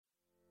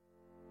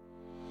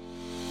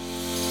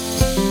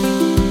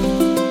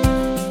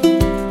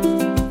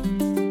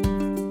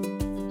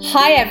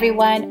Hi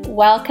everyone,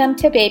 welcome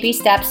to Baby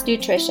Steps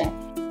Nutrition,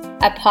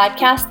 a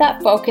podcast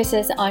that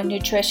focuses on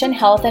nutrition,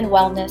 health, and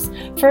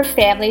wellness for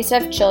families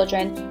of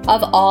children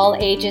of all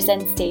ages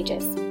and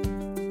stages.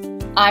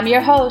 I'm your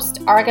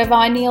host,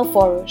 Argavan Neil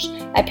Forush,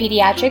 a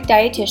pediatric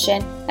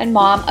dietitian and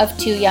mom of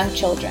 2 young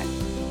children.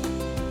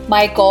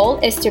 My goal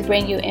is to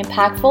bring you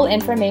impactful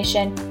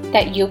information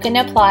that you can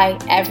apply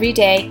every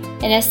day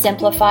in a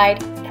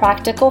simplified,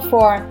 practical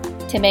form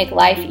to make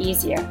life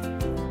easier.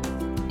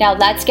 Now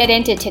let's get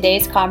into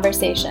today's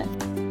conversation.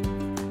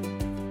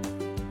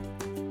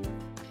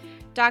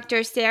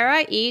 Dr.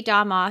 Sarah E.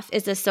 Domoff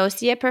is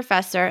Associate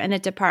Professor in the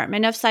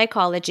Department of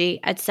Psychology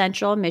at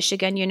Central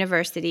Michigan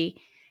University,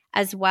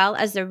 as well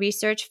as the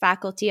Research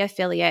Faculty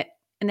Affiliate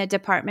in the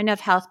Department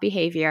of Health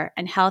Behavior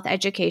and Health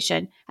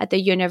Education at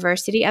the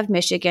University of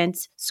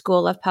Michigan's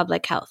School of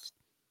Public Health.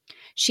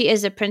 She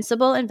is a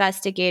Principal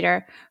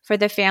Investigator for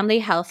the Family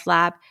Health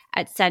Lab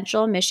at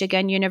Central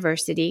Michigan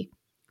University,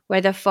 where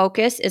the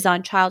focus is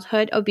on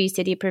childhood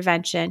obesity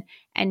prevention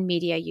and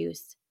media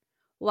use.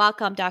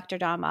 Welcome, Dr.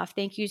 Domoff.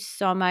 Thank you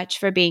so much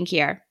for being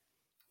here.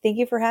 Thank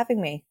you for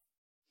having me.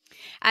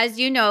 As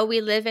you know,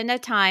 we live in a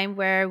time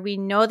where we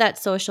know that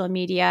social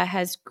media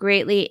has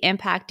greatly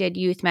impacted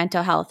youth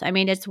mental health. I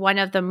mean, it's one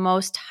of the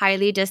most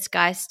highly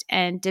discussed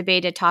and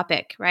debated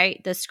topic,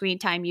 right? The screen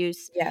time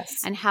use.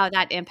 Yes. And how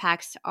that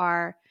impacts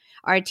our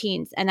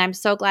teens. And I'm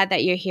so glad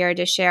that you're here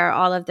to share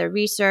all of the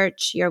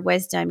research, your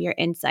wisdom, your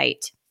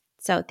insight.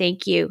 So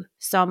thank you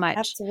so much.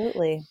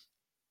 Absolutely.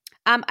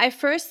 I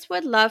first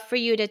would love for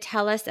you to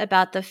tell us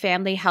about the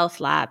Family Health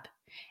Lab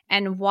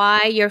and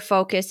why your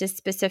focus is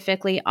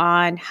specifically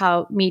on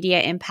how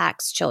media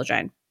impacts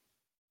children.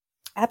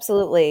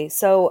 Absolutely.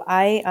 So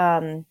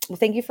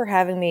thank you for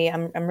having me.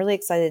 I'm really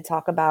excited to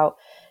talk about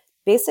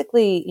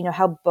basically,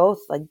 how both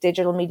like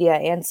digital media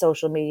and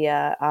social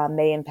media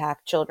may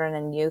impact children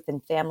and youth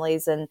and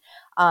families. And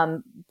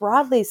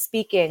broadly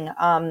speaking,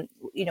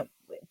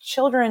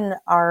 children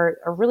are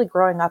really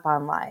growing up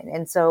online.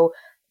 And so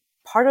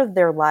part of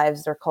their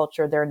lives, their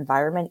culture, their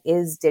environment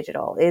is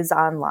digital, is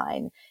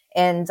online.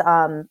 And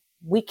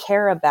we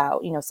care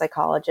about,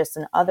 psychologists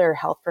and other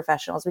health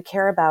professionals. We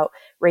care about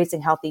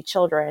raising healthy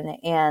children.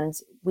 And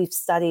we've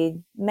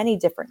studied many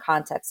different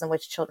contexts in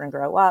which children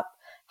grow up,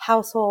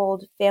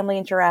 household, family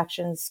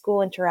interactions,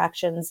 school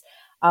interactions.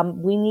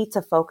 We need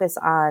to focus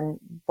on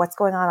what's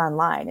going on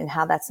online and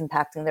how that's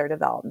impacting their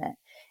development.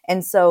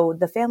 And so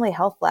the Family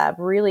Health Lab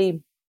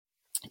really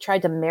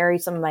tried to marry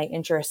some of my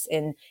interests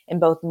in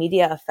both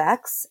media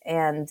effects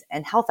and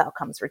health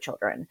outcomes for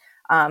children.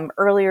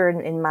 Earlier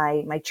in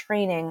my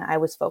training, I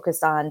was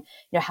focused on,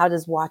 how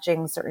does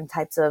watching certain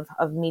types of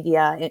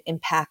media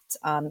impact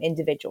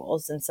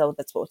individuals? And so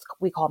that's what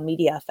we call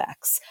media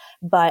effects.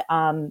 But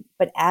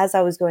as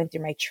I was going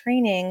through my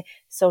training,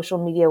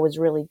 social media was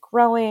really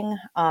growing.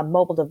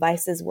 Mobile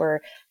devices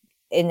were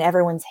in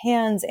everyone's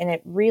hands. And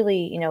it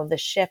really, the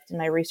shift in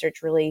my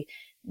research really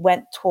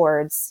went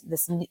towards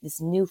this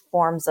new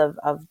forms of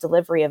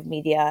delivery of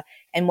media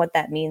and what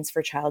that means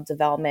for child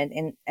development.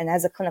 And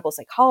as a clinical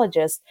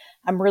psychologist,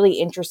 I'm really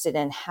interested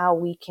in how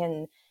we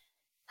can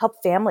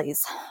help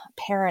families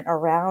parent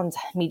around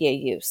media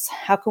use.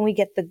 How can we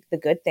get the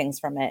good things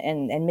from it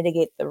and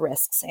mitigate the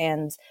risks?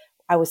 And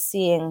I was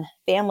seeing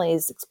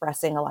families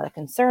expressing a lot of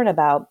concern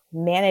about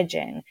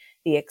managing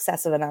the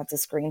excessive amounts of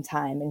screen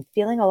time and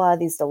feeling a lot of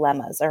these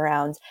dilemmas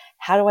around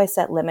how do I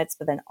set limits,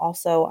 but then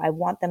also I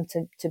want them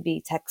to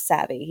be tech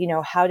savvy.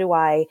 How do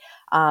I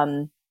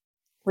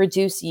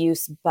reduce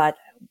use, but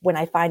when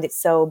I find it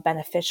so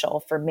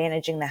beneficial for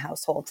managing the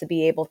household to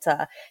be able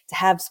to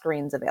have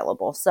screens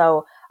available.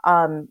 So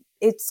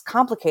it's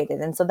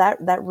complicated. And so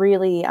that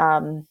really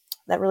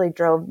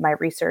drove my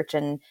research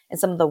and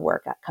some of the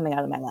work coming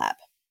out of my lab.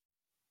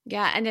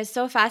 Yeah, and it's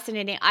so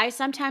fascinating. I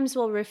sometimes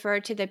will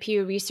refer to the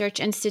Pew Research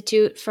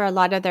Institute for a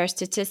lot of their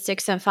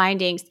statistics and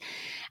findings.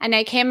 And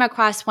I came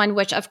across one,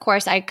 which of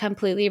course I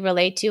completely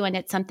relate to. And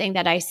it's something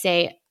that I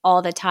say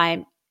all the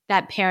time,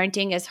 that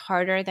parenting is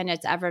harder than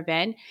it's ever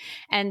been.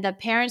 And the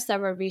parents that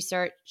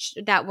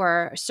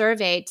were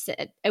surveyed,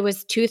 it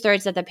was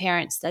 2/3 of the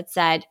parents that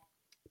said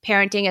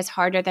parenting is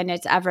harder than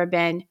it's ever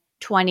been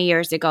 20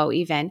 years ago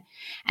even.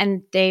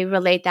 And they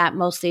relate that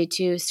mostly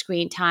to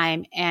screen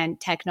time and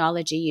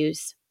technology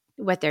use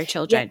with their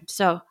children. Yeah,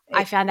 so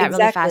I found that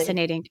really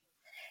fascinating.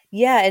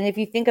 Yeah. And if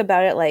you think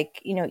about it, like,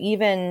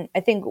 even I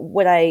think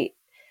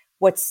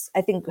what's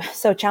I think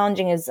so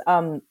challenging is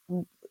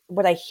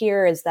what I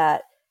hear is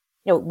that,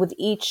 with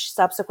each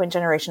subsequent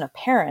generation of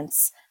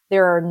parents,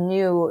 there are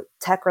new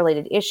tech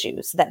related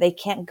issues that they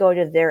can't go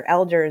to their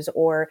elders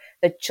or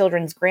the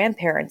children's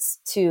grandparents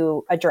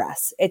to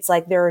address. It's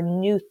like there are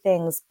new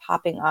things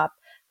popping up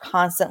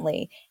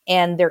constantly.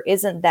 And there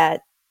isn't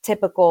that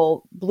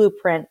typical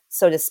blueprint,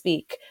 so to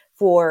speak,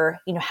 for,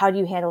 how do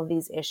you handle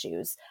these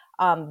issues?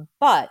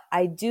 But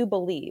I do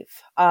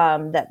believe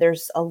that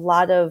there's a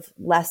lot of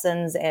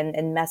lessons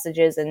and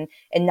messages and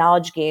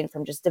knowledge gained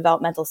from just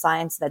developmental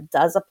science that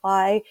does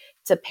apply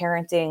to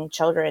parenting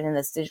children in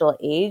this digital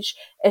age.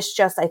 It's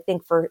just, I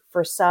think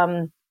for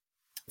some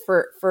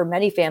for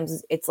many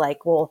families, it's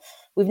like, well,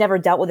 we've never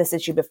dealt with this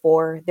issue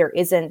before. There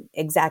isn't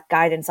exact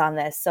guidance on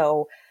this.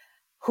 So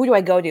who do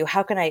I go to?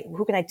 Who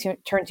can I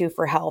turn to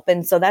for help?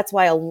 And so that's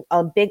why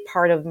a big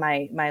part of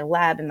my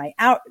lab and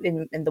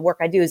and the work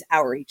I do is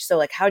outreach. So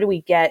like, how do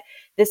we get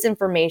this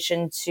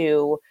information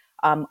to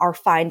our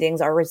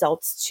findings, our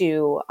results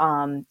to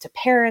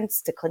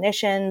parents, to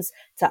clinicians,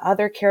 to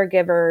other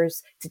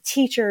caregivers, to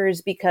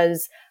teachers,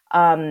 because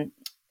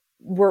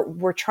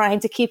we're trying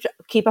to keep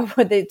up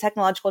with the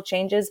technological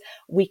changes.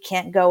 We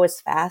can't go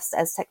as fast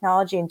as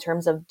technology in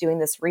terms of doing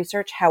this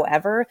research.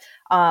 However,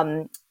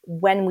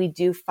 when we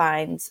do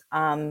find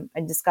and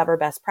discover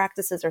best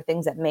practices or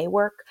things that may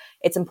work,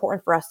 it's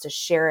important for us to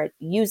share it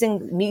using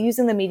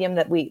the medium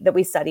that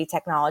we study,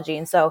 technology.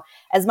 And so,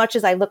 as much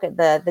as I look at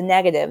the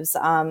negatives,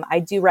 I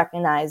do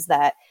recognize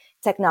that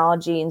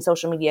technology and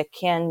social media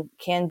can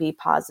be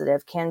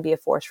positive, can be a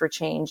force for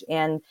change,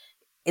 and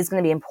is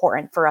going to be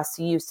important for us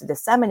to use to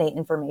disseminate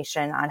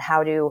information on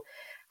how to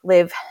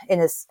live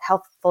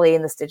healthfully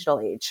in this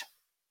digital age.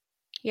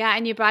 Yeah,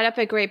 and you brought up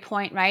a great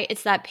point, right?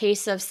 It's that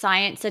pace of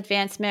science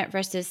advancement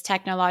versus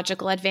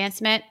technological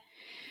advancement.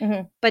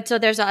 Mm-hmm. But so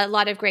there's a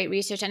lot of great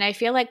research. And I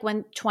feel like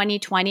when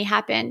 2020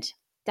 happened,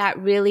 that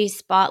really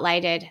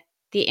spotlighted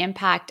the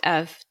impact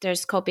of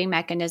there's coping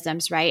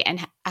mechanisms, right?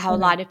 And how a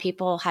lot of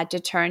people had to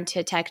turn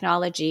to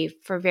technology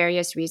for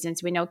various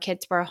reasons. We know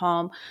kids were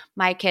home.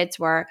 My kids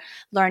were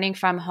learning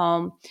from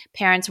home,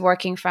 parents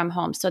working from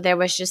home. So there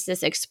was just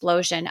this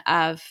explosion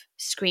of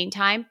screen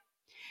time.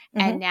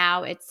 And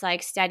now it's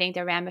like studying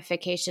the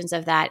ramifications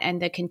of that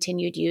and the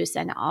continued use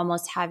and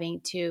almost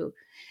having to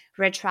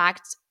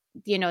retract,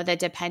 the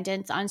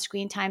dependence on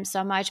screen time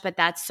so much. But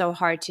that's so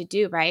hard to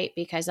do, right?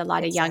 Because a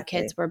lot of young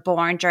kids were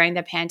born during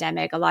the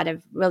pandemic. A lot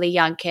of really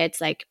young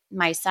kids, like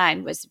my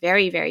son was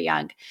very, very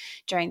young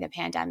during the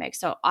pandemic.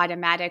 So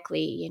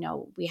automatically,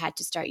 we had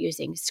to start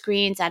using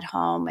screens at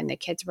home and the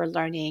kids were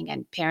learning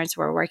and parents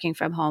were working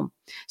from home.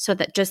 So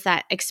that just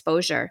that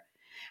exposure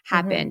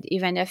happened,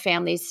 even if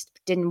families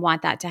didn't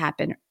want that to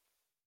happen.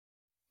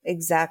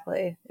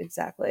 Exactly.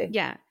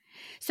 Yeah.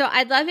 So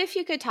I'd love if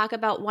you could talk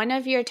about one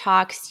of your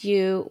talks.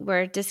 You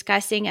were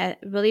discussing a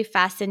really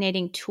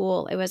fascinating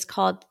tool. It was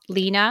called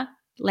LENA,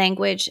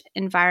 Language,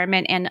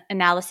 Environment, and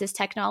Analysis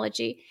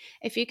Technology.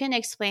 If you can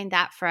explain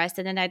that for us,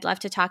 and then I'd love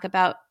to talk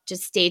about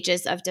just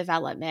stages of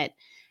development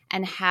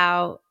and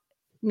how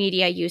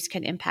media use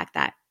can impact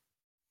that.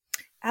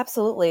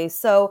 Absolutely.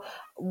 So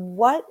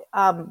what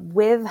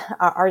with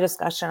our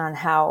discussion on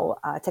how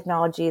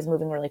technology is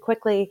moving really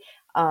quickly,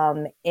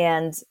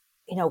 and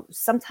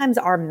sometimes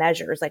our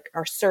measures, like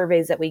our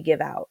surveys that we give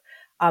out,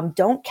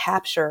 don't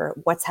capture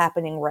what's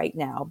happening right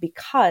now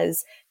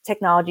because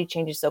technology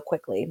changes so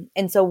quickly.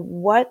 And so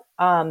what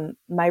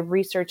my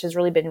research has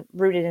really been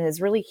rooted in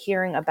is really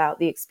hearing about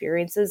the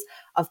experiences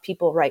of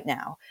people right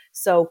now.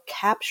 So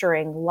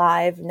capturing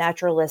live,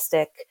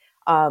 naturalistic,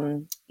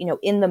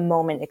 in the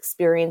moment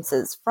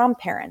experiences from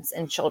parents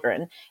and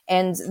children.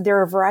 And there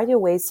are a variety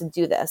of ways to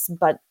do this,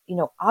 but,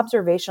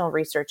 observational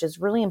research is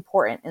really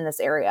important in this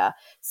area.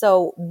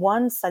 So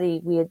one study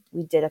we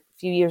did a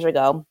few years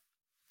ago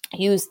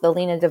used the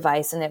LENA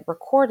device, and it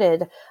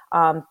recorded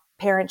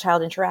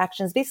parent-child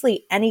interactions,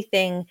 basically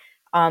anything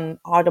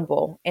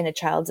audible in a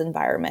child's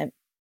environment.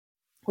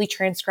 We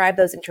transcribed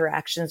those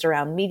interactions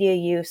around media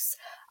use,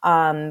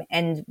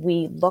 and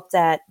we looked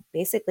at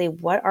basically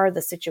what are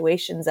the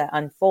situations that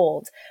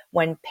unfold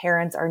when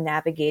parents are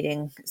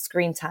navigating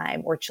screen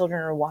time or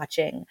children are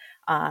watching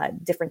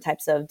different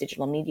types of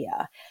digital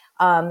media.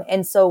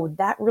 And so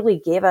that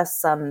really gave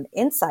us some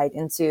insight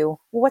into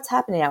what's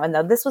happening now.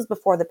 And this was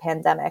before the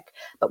pandemic,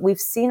 but we've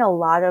seen a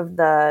lot of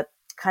the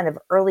kind of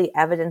early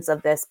evidence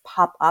of this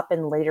pop up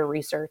in later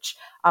research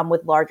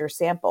with larger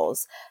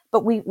samples.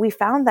 But we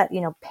found that,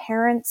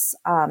 parents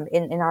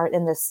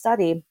in this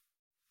study,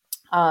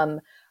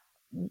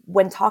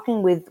 when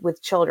talking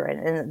with children,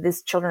 and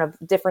these children of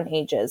different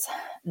ages,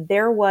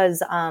 there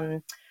was,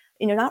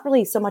 not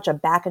really so much a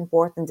back and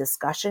forth and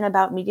discussion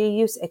about media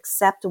use,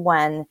 except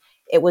when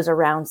it was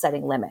around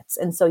setting limits.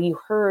 And so you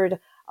heard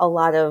a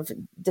lot of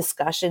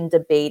discussion,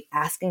 debate,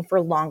 asking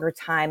for longer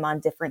time on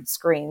different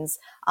screens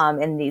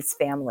in these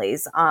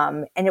families.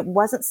 And it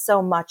wasn't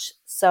so much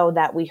so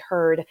that we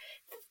heard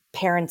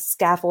parents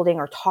scaffolding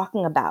or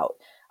talking about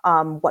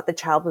what the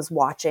child was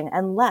watching,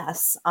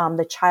 unless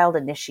the child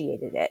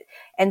initiated it.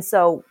 And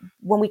so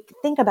when we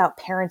think about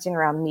parenting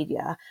around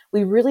media,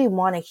 we really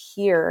want to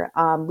hear,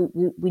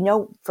 we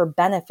know for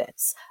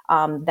benefits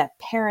that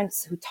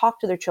parents who talk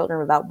to their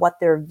children about what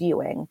they're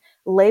viewing,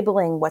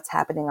 labeling what's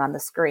happening on the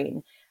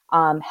screen,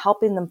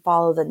 helping them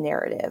follow the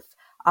narrative,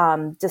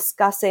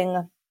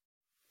 discussing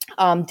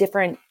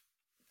different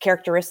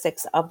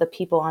characteristics of the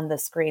people on the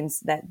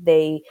screens that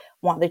they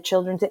want the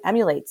children to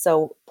emulate.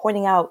 So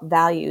pointing out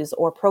values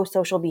or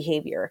pro-social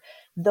behavior,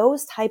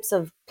 those types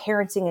of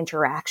parenting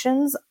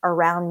interactions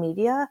around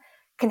media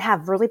can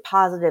have really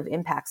positive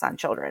impacts on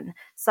children,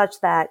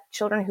 such that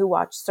children who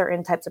watch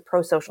certain types of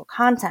pro-social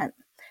content,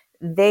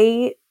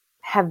 they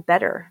have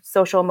better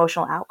social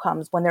emotional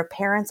outcomes when their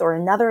parents or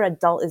another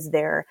adult is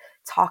there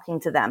talking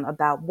to them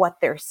about what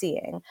they're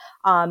seeing.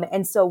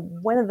 And so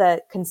one of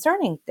the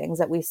concerning things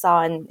that we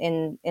saw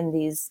in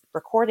these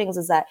recordings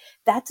is that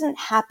didn't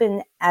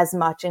happen as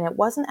much, and it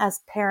wasn't as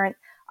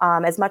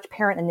much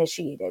parent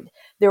initiated.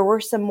 There were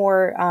some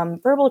more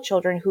verbal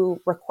children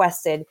who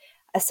requested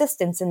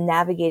assistance in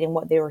navigating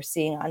what they were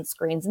seeing on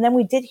screens. And then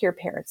we did hear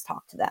parents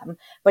talk to them,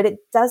 but it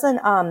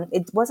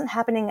wasn't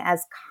happening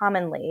as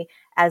commonly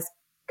as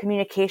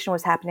communication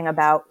was happening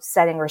about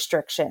setting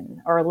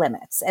restriction or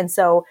limits. And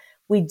so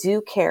we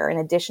do care, in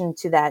addition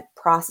to that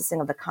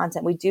processing of the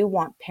content, we do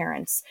want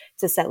parents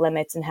to set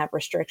limits and have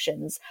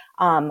restrictions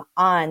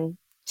on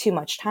too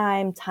much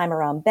time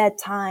around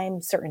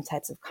bedtime, certain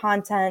types of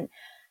content.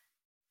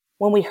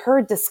 When we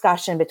heard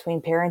discussion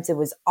between parents, it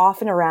was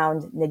often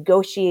around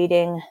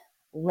negotiating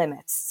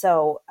limits.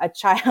 So a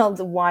child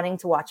wanting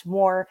to watch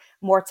more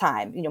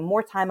time,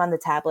 more time on the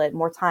tablet,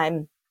 more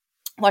time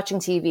watching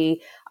TV,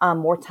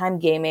 more time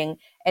gaming.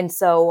 And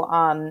so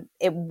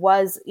it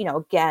was,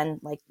 again,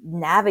 like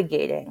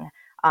navigating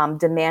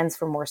demands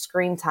for more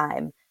screen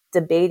time,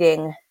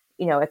 debating,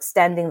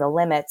 extending the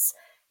limits,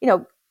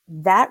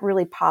 that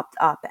really popped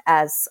up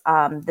as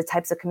the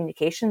types of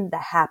communication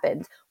that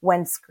happened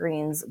when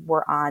screens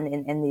were on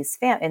in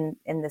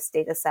this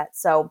data set.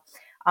 So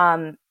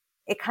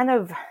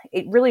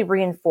it really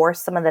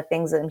reinforced some of the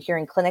things that I'm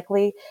hearing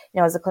clinically,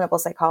 as a clinical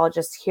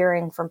psychologist,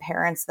 hearing from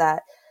parents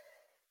that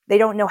they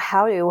don't know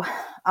how to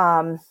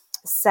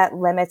set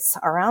limits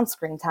around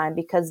screen time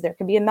because there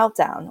can be a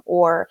meltdown,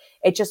 or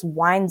it just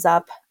winds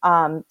up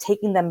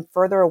taking them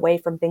further away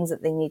from things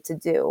that they need to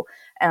do.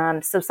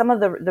 So some of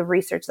the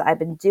research that I've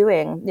been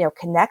doing,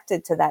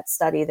 connected to that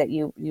study that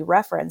you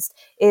referenced,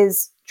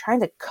 is trying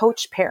to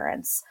coach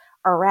parents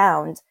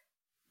around,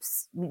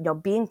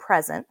 being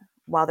present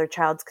while their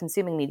child's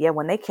consuming media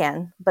when they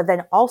can, but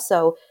then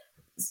also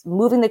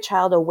moving the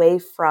child away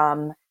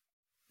from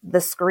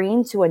the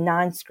screen to a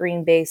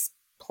non-screen based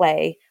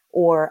play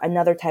or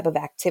another type of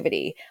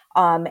activity.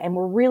 And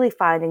we're really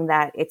finding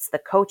that it's the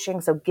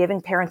coaching, so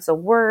giving parents the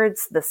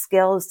words, the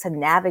skills to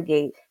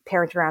navigate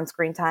parent around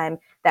screen time,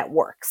 that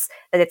works.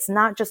 That it's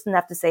not just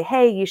enough to say,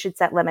 hey, you should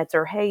set limits,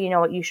 or hey,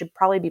 you should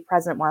probably be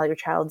present while your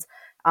child's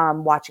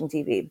watching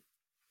TV.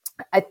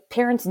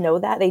 Parents know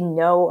that. They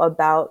know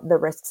about the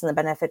risks and the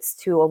benefits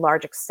to a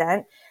large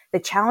extent. The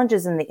challenge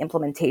is in the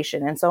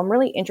implementation. And so I'm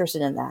really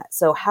interested in that.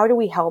 So how do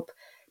we help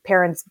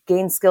parents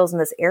gain skills in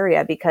this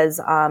area?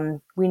 Because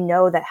we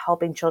know that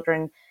helping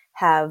children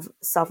have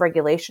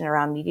self-regulation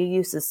around media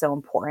use is so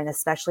important,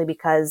 especially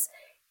because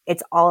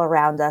it's all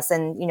around us.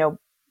 And,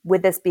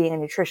 with this being a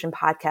nutrition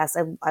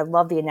podcast, I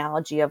love the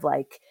analogy of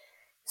like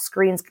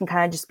screens can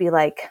kind of just be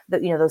like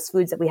those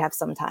foods that we have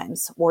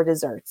sometimes, or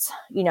desserts.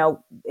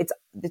 It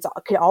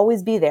could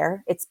always be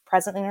there. It's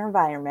present in our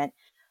environment,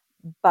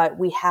 but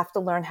we have to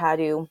learn how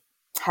to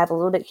have a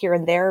little bit here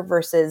and there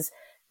versus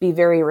be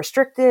very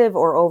restrictive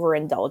or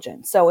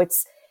overindulgent. So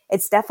it's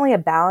definitely a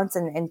balance,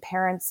 and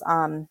parents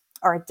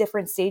are at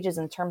different stages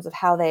in terms of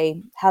how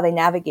they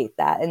navigate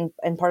that.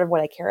 And part of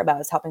what I care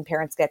about is helping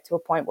parents get to a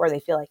point where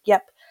they feel like,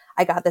 yep,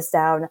 I got this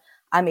down.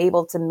 I'm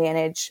able to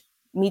manage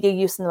media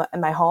use in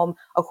my home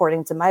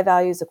according to my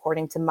values,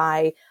 according to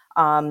my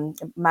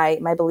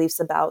my beliefs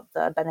about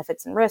the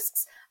benefits and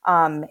risks.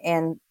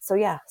 And so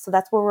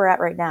that's where we're at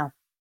right now.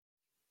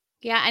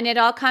 Yeah. And it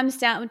all comes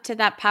down to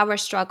that power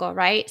struggle,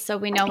 right? So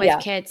we know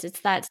with kids, it's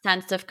that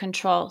sense of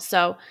control.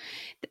 So,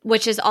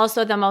 which is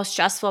also the most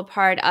stressful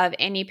part of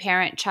any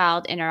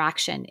parent-child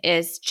interaction,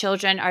 is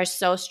children are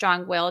so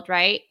strong-willed,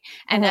 right?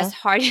 And as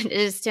hard it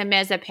is to me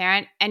as a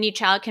parent, any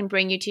child can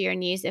bring you to your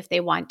knees if they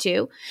want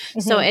to.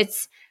 So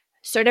it's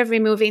sort of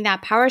removing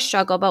that power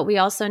struggle. But we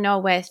also know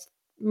with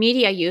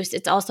media use,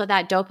 it's also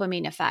that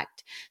dopamine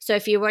effect. So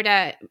if you were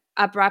to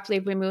abruptly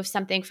remove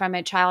something from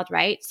a child,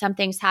 right,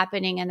 something's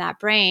happening in that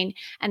brain,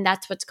 and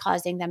that's what's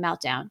causing the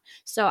meltdown.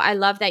 So I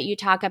love that you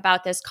talk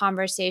about this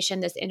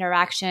conversation, this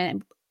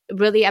interaction,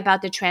 really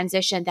about the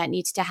transition that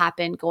needs to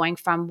happen going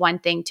from one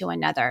thing to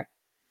another.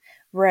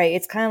 Right.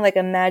 It's kind of like,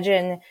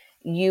 imagine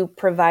you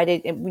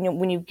provided,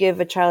 when you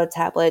give a child a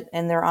tablet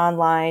and they're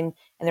online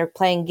and they're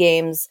playing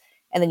games,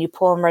 and then you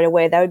pull them right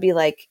away. That would be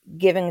like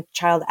giving a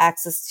child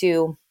access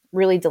to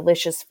really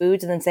delicious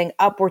foods and then saying,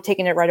 up, we're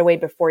taking it right away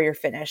before you're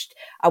finished,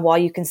 while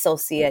you can still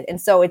see it.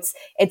 And so it's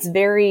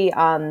very,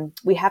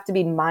 we have to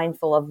be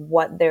mindful of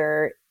what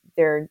they're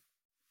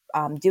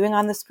doing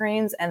on the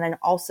screens, and then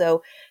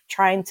also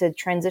trying to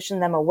transition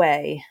them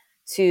away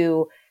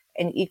to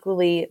an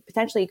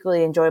potentially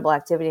equally enjoyable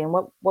activity. And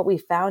what we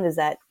found is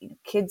that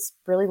kids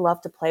really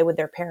love to play with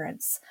their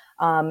parents.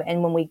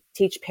 And when we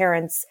teach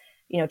parents,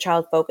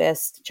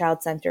 child-focused,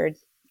 child-centered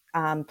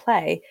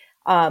play,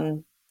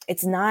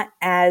 it's not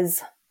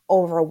as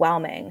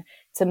overwhelming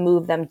to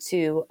move them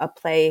to a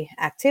play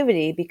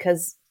activity,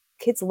 because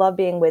kids love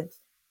being with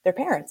their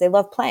parents. They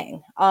love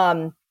playing.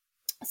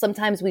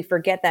 Sometimes we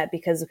forget that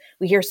because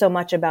we hear so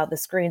much about the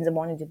screens and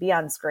wanting to be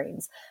on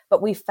screens.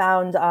 But we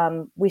found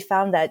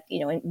that, you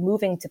know, in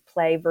moving to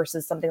play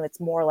versus something that's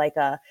more like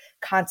a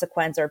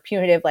consequence or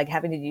punitive, like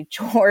having to do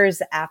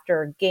chores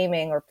after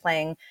gaming or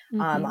playing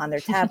Hmm. on their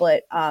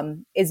tablet,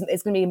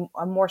 is going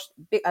to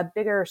be a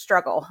bigger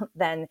struggle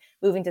than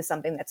moving to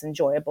something that's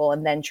enjoyable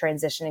and then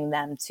transitioning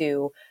them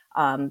to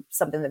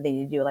something that they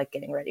need to do, like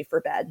getting ready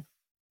for bed.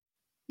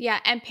 Yeah,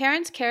 and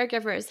parents,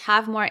 caregivers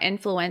have more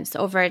influence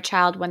over a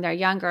child when they're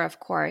younger, of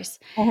course.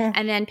 Mhm.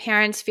 And then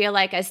parents feel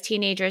like, as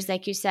teenagers,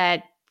 like you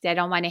said, they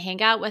don't want to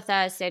hang out with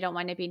us, they don't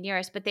want to be near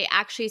us, but they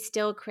actually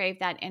still crave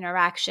that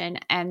interaction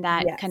and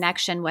that Yes.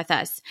 connection with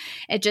us.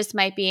 It just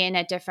might be in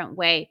a different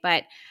way.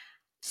 But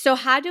so,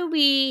 how do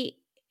we,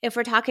 if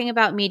we're talking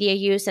about media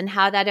use and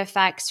how that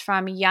affects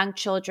from young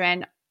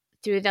children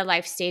through the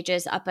life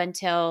stages up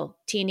until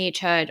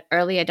teenagehood,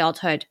 early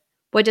adulthood,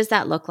 what does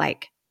that look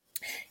like?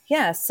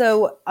 Yeah,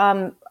 so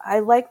I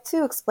like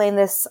to explain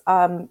this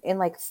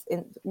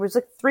there's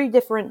like three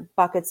different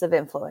buckets of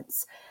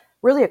influence,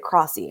 really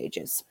across the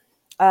ages,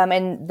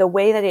 and the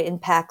way that it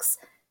impacts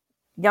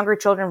younger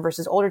children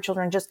versus older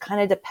children just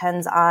kind of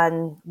depends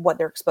on what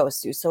they're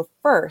exposed to. So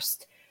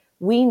first,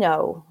 we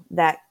know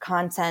that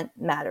content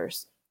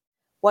matters.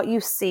 What you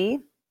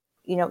see,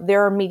 you know,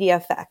 there are media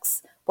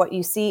effects. What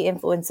you see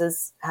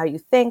influences how you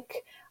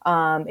think.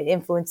 It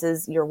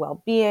influences your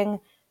well-being.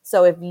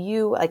 So if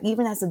you, like,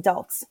 even as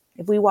adults,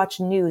 if we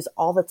watch news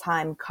all the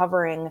time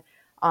covering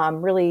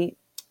really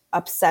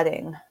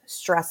upsetting,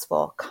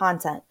 stressful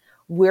content,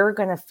 we're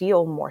going to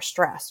feel more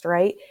stressed,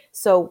 right?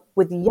 So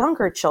with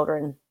younger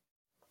children,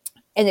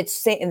 and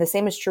the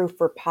same is true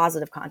for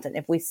positive content.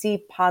 If we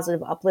see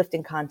positive,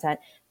 uplifting content,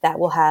 that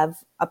will have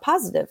a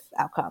positive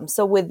outcome.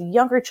 So with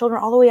younger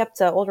children, all the way up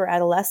to older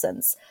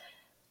adolescents,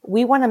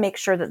 we want to make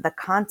sure that the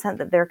content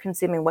that they're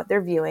consuming, what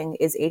they're viewing,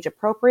 is age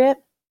appropriate,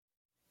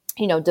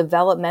 you know,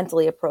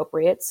 developmentally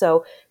appropriate.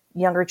 So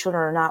younger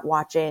children are not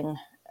watching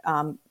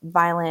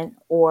violent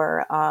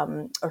or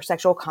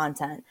sexual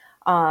content.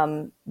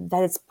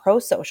 That it's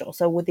pro-social.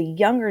 So with the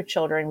younger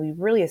children, we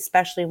really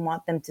especially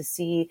want them to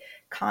see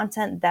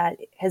content that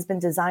has been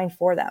designed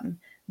for them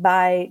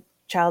by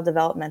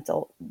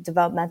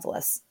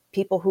developmentalists,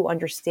 people who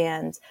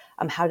understand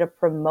how to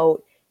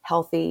promote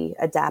healthy,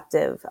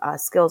 adaptive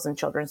skills in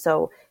children.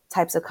 So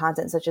types of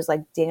content such as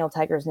like Daniel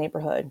Tiger's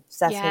Neighborhood,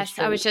 Sesame Yes,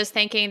 I was Street. just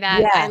thinking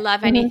that. I Yeah.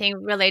 love Mhm.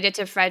 anything related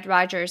to Fred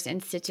Rogers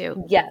Institute.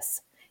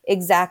 Yes,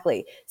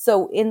 exactly.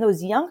 So in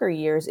those younger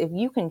years, if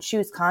you can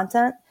choose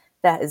content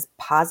that is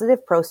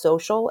positive,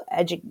 pro-social,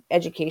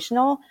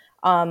 educational,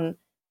 um,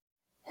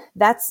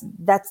 that's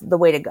the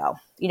way to go.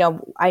 You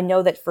know, I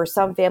know that for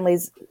some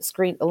families,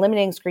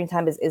 eliminating screen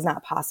time is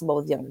not possible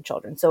with younger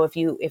children. So if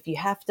you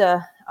have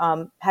to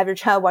have your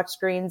child watch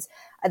screens,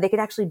 they could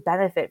actually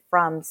benefit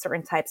from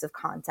certain types of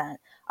content.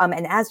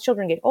 And as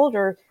children get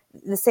older,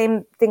 the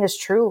same thing is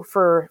true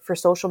for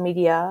social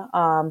media,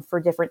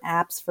 for different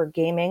apps, for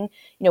gaming.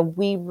 You know,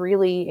 we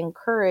really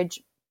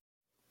encourage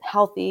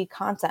healthy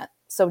content.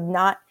 So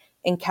not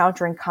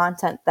encountering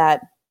content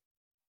that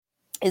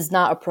is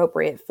not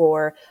appropriate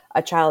for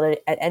a child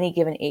at any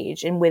given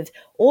age. And with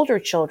older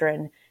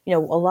children, you know,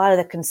 a lot of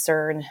the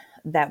concern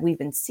that we've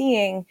been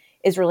seeing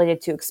is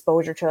related to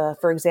exposure to,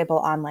 for example,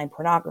 online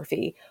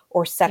pornography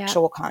or Yep.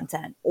 sexual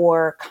content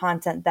or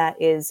content that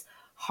is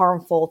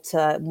harmful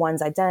to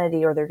one's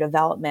identity or their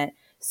development.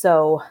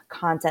 So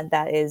content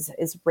that is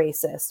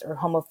racist or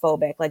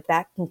homophobic, like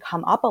that can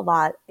come up a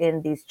lot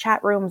in these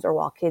chat rooms or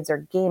while kids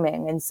are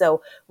gaming. And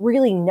so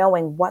really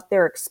knowing what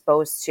they're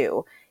exposed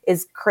to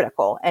is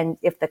critical. And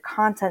if the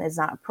content is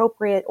not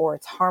appropriate or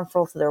it's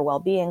harmful to their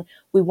well-being,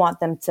 we want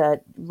them to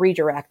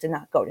redirect and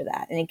not go to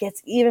that. And it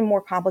gets even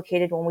more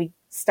complicated when we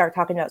start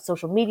talking about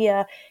social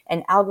media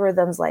and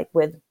algorithms, like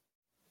with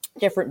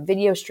different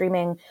video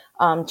streaming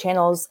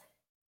channels.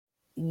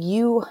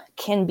 You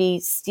can be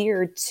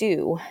steered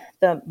to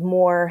the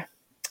more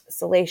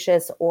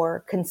salacious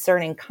or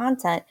concerning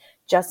content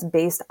just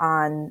based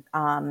on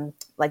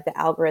like the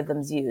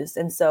algorithms used.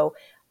 And so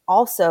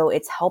also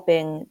it's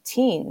helping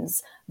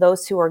teens,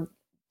 those who are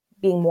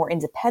being more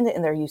independent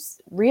in their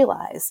use,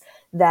 realize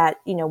that,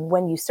 you know,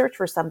 when you search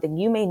for something,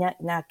 you may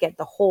not get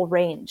the whole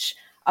range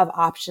of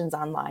options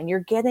online. You're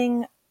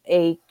getting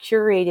a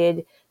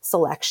curated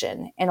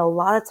selection. And a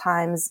lot of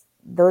times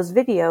those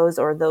videos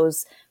or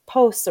those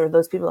posts or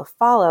those people to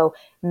follow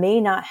may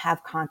not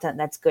have content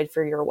that's good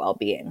for your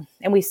well-being.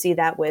 And we see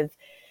that with,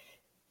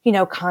 you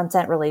know,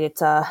 content related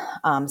to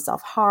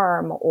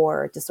self-harm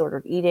or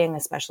disordered eating,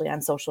 especially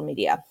on social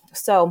media.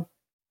 So,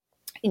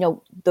 you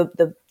know,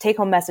 the take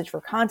home message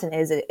for content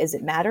is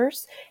it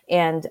matters,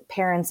 and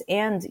parents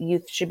and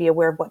youth should be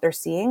aware of what they're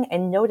seeing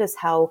and notice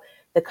how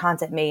the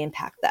content may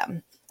impact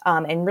them,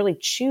 and really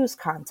choose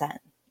content,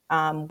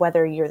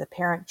 whether you're the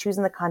parent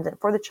choosing the content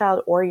for the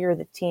child or you're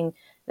the teen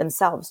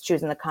themselves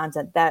choosing the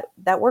content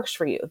that works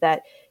for you,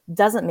 that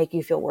doesn't make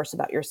you feel worse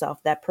about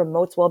yourself, that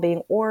promotes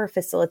well-being or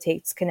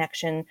facilitates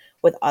connection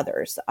with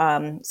others.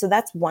 So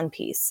that's one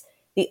piece.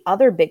 The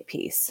other big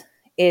piece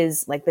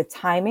is like the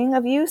timing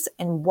of use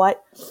and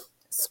what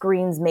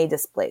screens may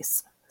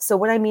displace. So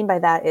what I mean by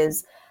that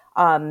is,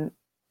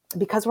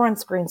 because we're on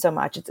screen so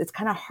much, it's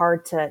kind of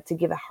hard to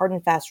give a hard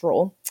and fast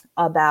rule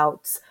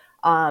about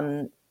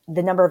the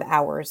number of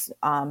hours,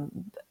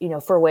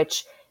 for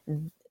which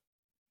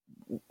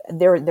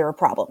there are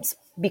problems,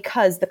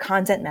 because the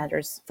content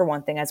matters for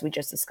one thing, as we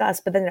just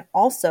discussed, but then it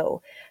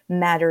also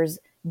matters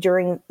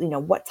during,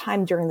 what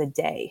time during the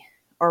day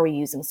are we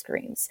using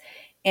screens.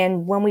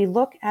 And when we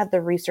look at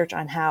the research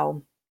on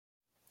how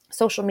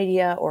social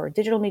media or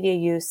digital media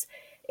use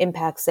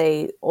impacts,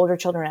 say, older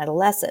children and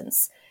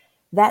adolescents,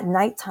 that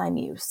nighttime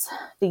use,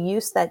 the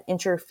use that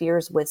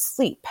interferes with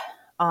sleep,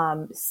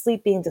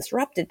 sleep being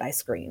disrupted by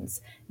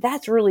screens,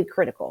 that's really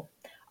critical.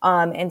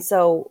 And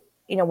so,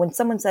 when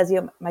someone says,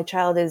 my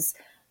child is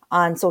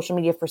on social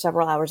media for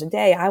several hours a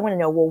day, I want to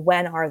know, well,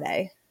 when are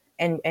they?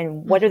 And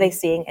what are they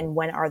seeing, and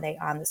when are they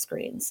on the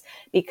screens?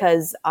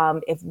 Because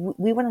if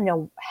we want to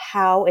know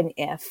how and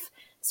if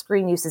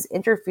screen use is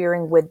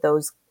interfering with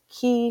those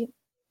key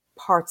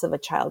parts of a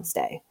child's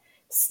day.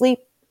 Sleep,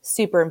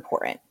 super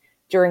important.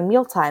 During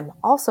mealtime,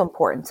 also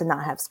important to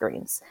not have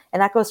screens.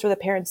 And that goes for the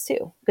parents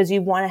too, because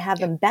you want to have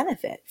them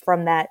benefit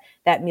from that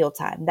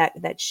mealtime,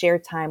 that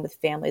shared time with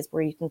families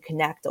where you can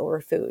connect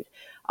over food.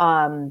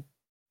 And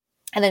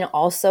then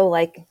also,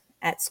 like,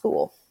 at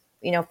school,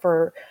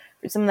 for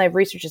some of my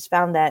research has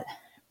found that,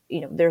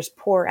 there's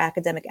poor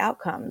academic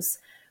outcomes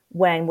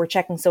when we're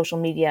checking social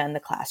media in the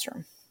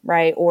classroom,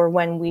 right? Or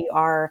when we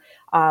are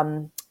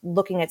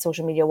looking at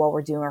social media while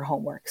we're doing our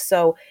homework.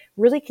 So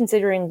really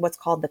considering what's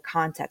called the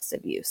context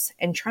of use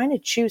and trying to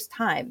choose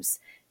times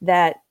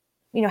that,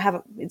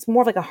 it's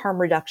more of like a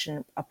harm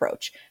reduction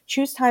approach.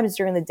 Choose times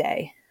during the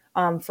day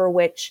for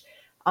which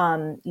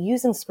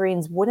using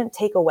screens wouldn't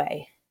take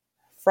away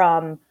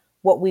from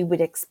what we would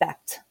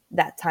expect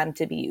that time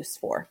to be used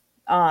for.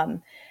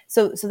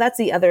 So that's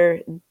the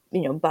other,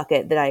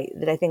 bucket that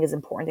I think is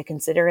important to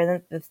consider. And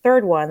then the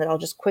third one that I'll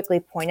just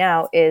quickly point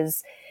out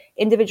is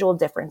individual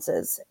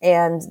differences,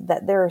 and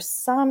that there are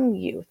some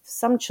youth,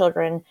 some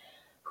children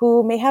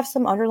who may have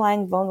some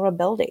underlying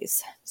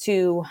vulnerabilities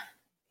to,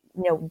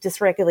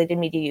 dysregulated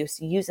media use,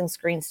 using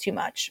screens too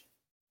much.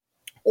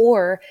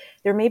 Or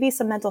there may be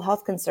some mental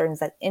health concerns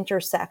that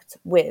intersect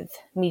with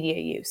media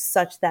use,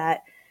 such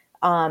that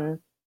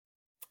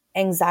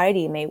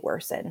anxiety may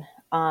worsen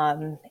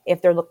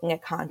if they're looking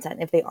at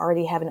content, if they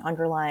already have an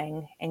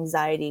underlying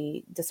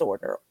anxiety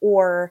disorder,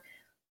 or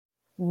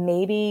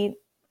maybe,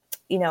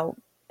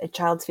 a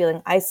child's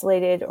feeling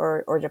isolated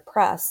or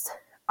depressed.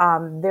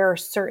 There are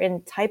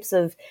certain types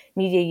of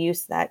media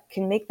use that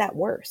can make that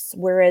worse.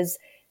 Whereas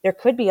there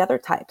could be other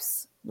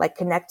types, like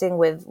connecting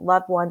with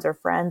loved ones or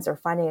friends, or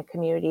finding a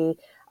community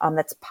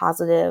that's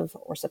positive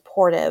or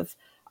supportive,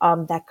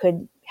 that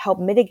could help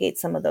mitigate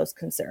some of those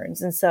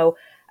concerns. And so,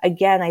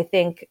 again, I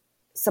think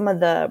some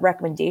of the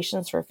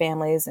recommendations for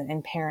families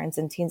and parents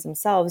and teens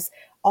themselves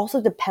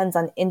also depends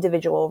on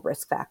individual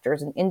risk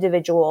factors and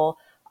individual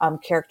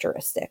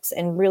characteristics,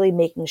 and really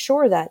making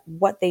sure that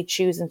what they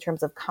choose in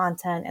terms of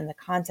content and the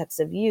context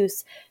of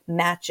use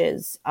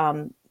matches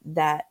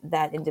that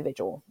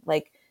individual.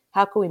 Like,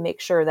 how can we make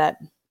sure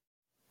that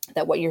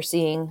what you're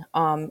seeing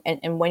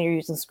and when you're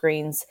using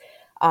screens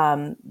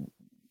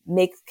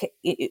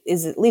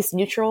is at least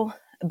neutral,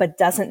 but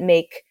doesn't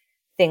make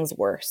things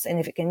worse? And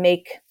if it can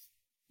make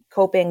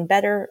coping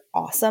better,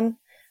 awesome.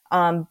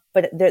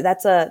 But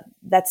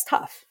that's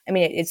tough. I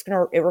mean,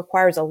 it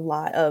requires a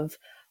lot of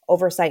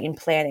oversight and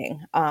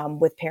planning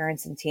with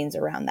parents and teens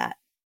around that.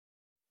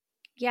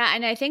 Yeah,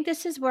 and I think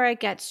this is where it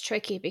gets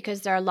tricky,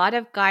 because there are a lot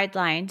of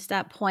guidelines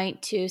that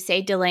point to,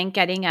 say, delaying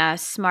getting a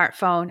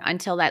smartphone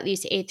until at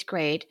least 8th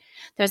grade.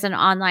 There's an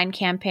online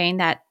campaign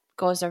that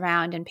goes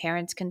around and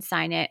parents can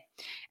sign it.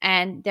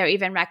 And they're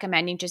even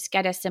recommending just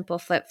get a simple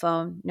flip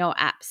phone, no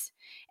apps.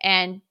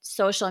 And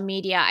social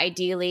media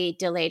ideally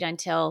delayed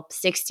until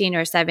 16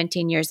 or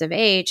 17 years of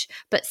age,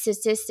 but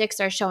statistics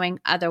are showing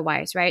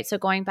otherwise, right? So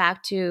going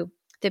back to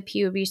the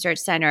Pew Research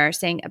Center,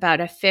 saying about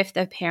a fifth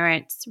of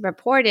parents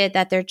reported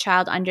that their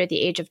child under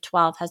the age of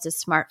 12 has a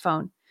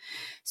smartphone.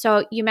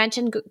 So you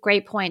mentioned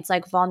great points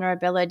like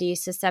vulnerability,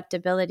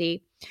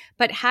 susceptibility,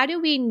 but how do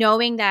we,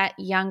 knowing that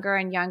younger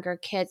and younger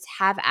kids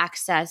have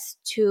access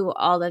to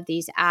all of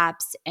these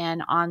apps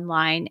and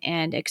online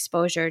and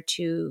exposure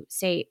to,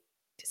 say,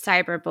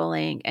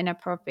 cyberbullying,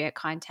 inappropriate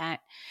content,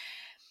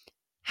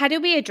 how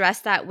do we address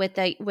that with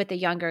the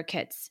younger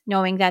kids,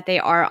 knowing that they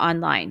are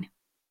online?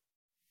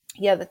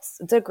 Yeah,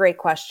 it's a great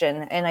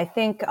question. And I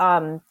think,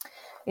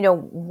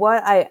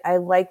 what I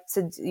like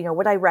to,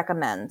 what I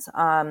recommend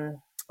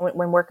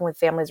when working with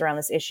families around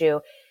this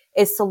issue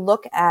is to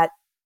look at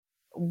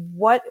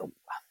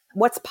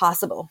what's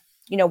possible.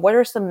 What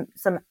are some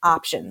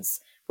options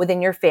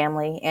within your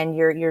family and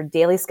your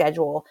daily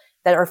schedule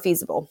that are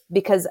feasible?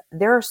 Because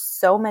there are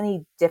so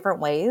many different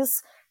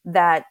ways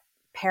that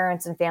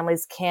parents and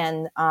families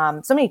can,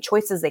 so many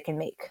choices they can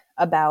make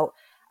about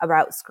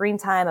screen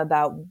time,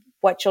 about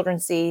what children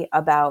see,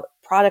 about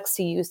products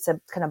to use to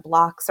kind of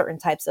block certain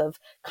types of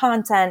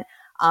content.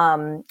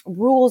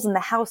 rules in the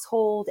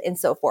household, and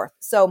so forth.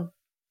 So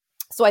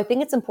I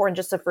think it's important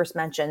just to first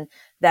mention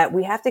that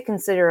we have to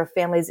consider a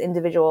family's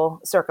individual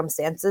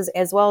circumstances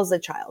as well as the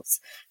child's.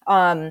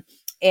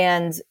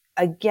 And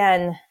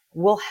again,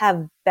 we'll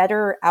have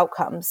better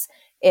outcomes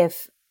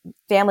if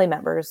family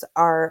members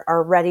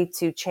are ready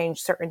to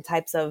change certain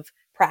types of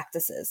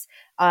practices.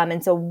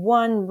 And so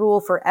one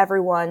rule for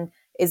everyone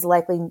is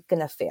likely going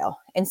to fail.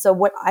 And so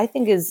what I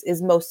think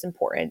is most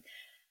important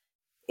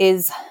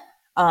is,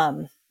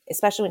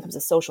 especially when it comes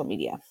to social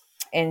media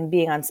and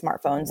being on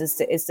smartphones,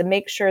 is to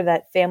make sure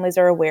that families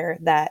are aware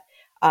that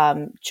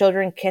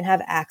children can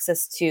have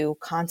access to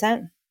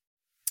content,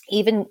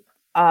 even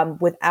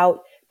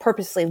without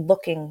purposely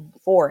looking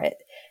for it,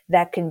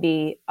 that can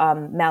be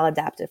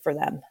maladaptive for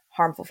them,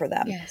 harmful for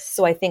them. Yes.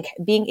 So I think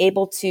being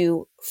able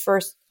to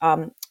first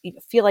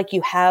feel like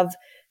you have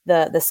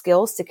the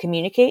skills to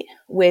communicate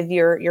with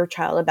your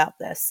child about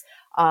this.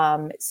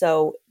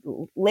 So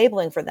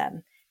labeling for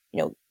them,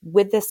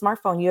 with this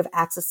smartphone, you have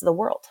access to the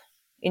world.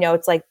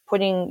 It's like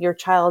putting your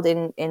child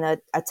in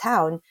a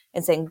town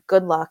and saying,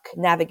 good luck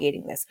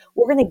navigating this.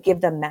 We're going to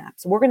give them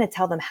maps. We're going to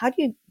tell them, how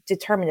do you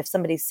determine if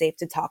somebody's safe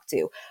to talk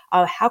to?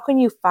 How can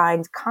you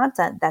find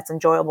content that's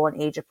enjoyable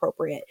and age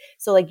appropriate?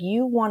 So like,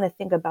 you want to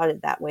think about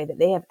it that way, that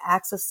they have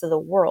access to the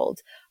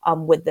world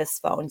with this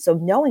phone. So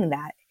knowing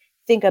that,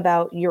 think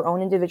about your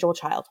own individual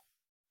child.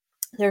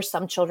 There's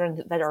some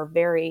children that are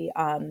very,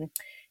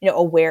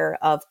 aware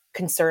of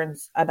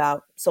concerns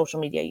about social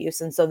media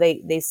use. And so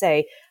they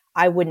say,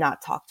 I would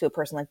not talk to a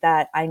person like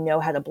that. I know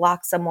how to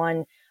block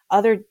someone.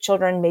 Other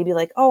children may be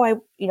like,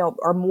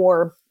 are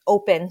more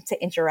open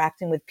to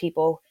interacting with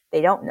people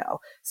they don't know.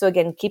 So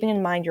again, keeping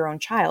in mind your own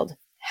child,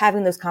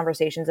 having those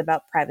conversations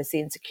about privacy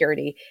and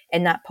security,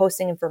 and not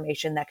posting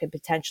information that could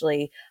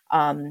potentially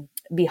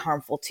be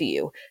harmful to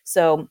you.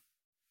 So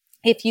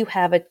if you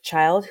have a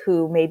child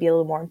who may be a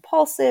little more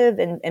impulsive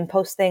and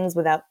posts things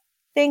without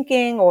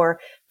thinking, or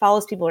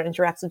follows people or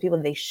interacts with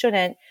people they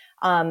shouldn't,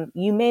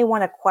 you may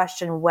want to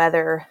question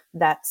whether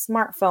that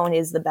smartphone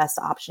is the best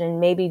option, and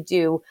maybe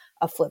do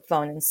a flip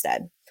phone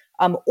instead,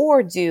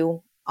 or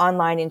do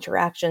online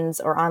interactions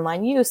or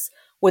online use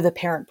with a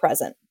parent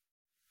present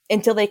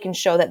until they can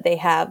show that they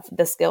have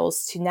the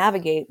skills to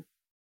navigate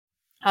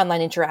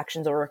online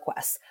interactions or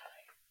requests,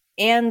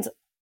 and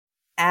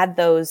add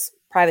those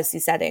privacy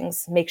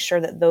settings. Make sure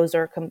that those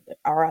are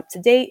up to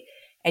date,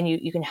 and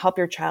you can help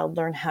your child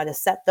learn how to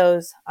set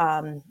those,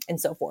 and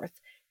so forth.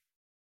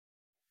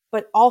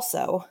 But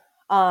also,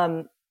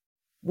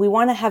 we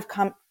want to have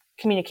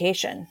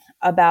communication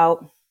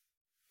about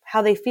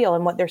how they feel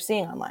and what they're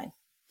seeing online.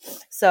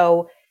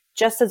 So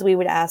just as we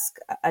would ask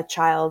a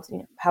child,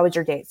 how was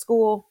your day at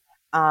school?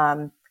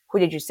 Who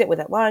did you sit with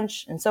at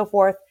lunch? And so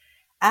forth.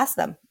 Ask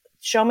them,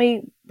 show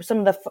me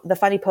some of the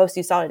funny posts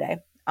you saw today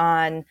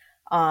on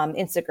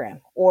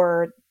Instagram,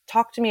 or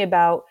talk to me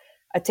about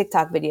a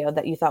TikTok video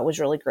that you thought was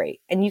really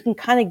great. And you can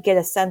kind of get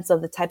a sense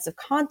of the types of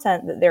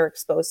content that they're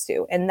exposed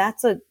to. And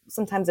that's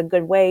sometimes a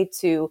good way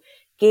to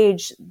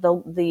gauge the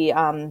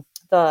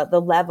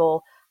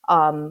level,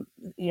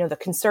 the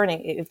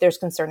concerning, if there's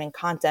concerning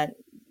content,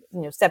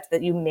 steps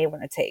that you may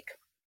want to take.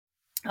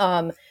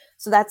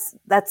 So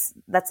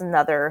that's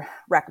another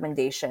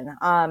recommendation.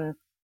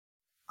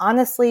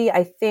 Honestly,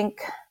 I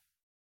think,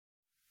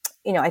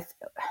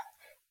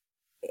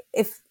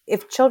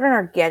 if children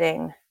are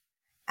getting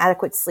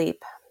adequate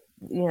sleep,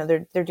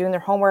 they're doing their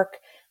homework,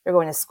 they're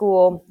going to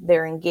school,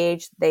 they're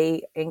engaged,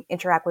 they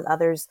interact with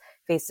others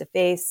face to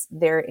face,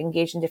 they're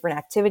engaged in different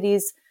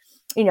activities.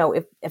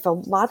 If a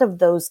lot of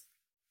those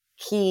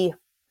key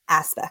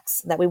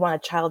aspects that we want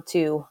a child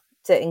to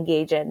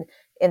engage in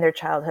their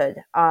childhood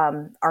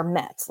are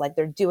met, like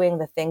they're doing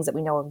the things that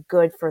we know are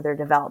good for their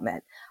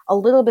development, a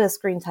little bit of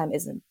screen time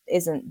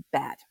isn't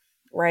bad,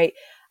 right?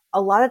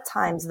 A lot of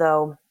times,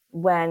 though,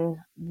 when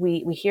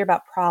we hear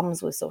about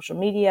problems with social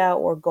media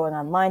or going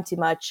online too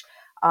much,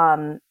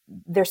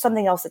 there's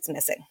something else that's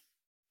missing.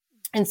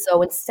 And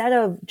so instead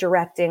of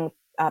directing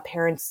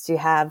parents to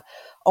have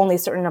only a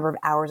certain number of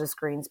hours of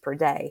screens per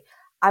day,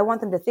 I want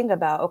them to think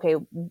about, okay,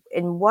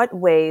 in what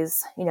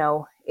ways,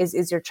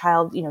 is your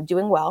child,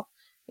 doing well?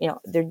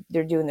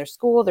 They're doing their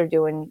school, they're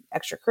doing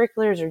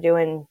extracurriculars, they're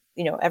doing,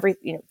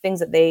 things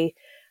that they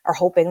are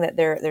hoping that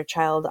their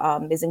child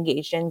is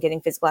engaged in,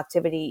 getting physical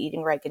activity,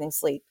 eating right, getting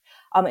sleep.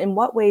 In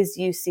what ways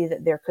do you see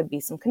that there could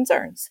be some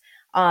concerns?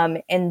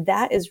 And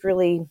that is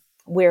really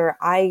where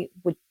I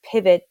would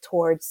pivot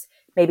towards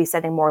maybe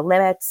setting more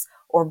limits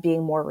or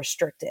being more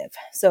restrictive.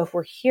 So if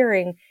we're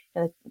hearing,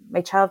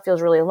 my child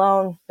feels really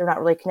alone, they're not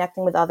really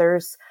connecting with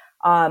others,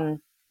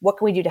 what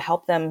can we do to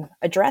help them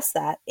address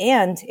that?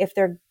 And if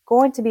they're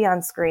going to be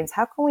on screens,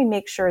 how can we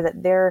make sure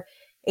that they're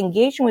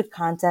engaging with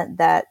content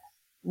that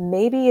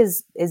maybe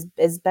is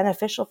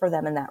beneficial for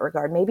them in that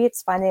regard? Maybe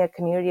it's finding a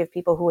community of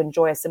people who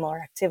enjoy a similar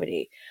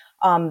activity.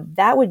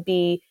 That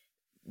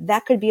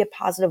could be a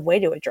positive way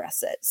to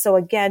address it. So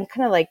again,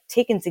 kind of like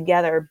taken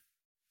together,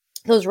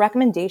 those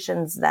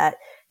recommendations that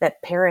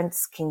that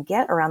parents can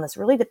get around this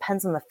really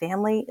depends on the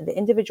family, the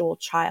individual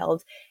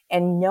child,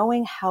 and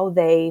knowing how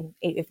they,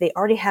 if they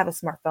already have a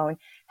smartphone,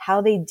 how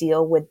they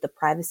deal with the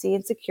privacy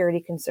and security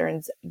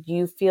concerns. Do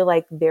you feel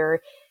like they're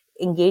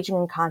engaging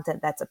in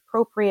content that's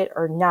appropriate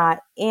or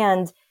not?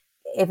 And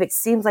if it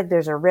seems like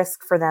there's a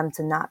risk for them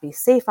to not be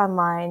safe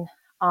online,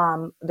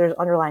 there's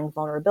underlying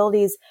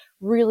vulnerabilities,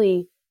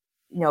 really,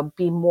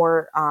 be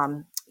more,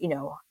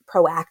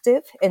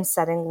 proactive in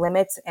setting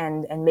limits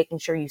and making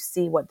sure you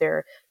see what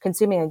they're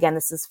consuming. Again,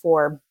 this is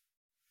for,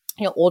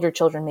 older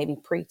children, maybe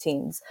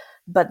preteens,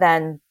 but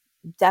then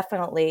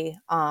definitely,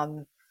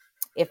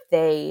 if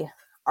they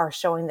are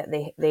showing that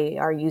they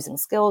are using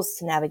skills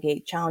to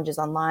navigate challenges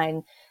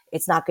online,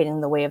 it's not getting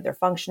in the way of their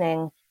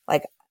functioning.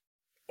 Like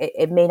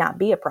it may not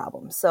be a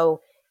problem.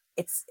 So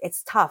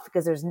it's tough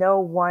because there's no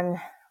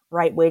one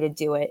right way to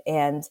do it.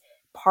 And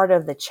part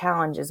of the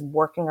challenge is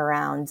working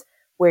around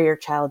where your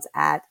child's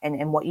at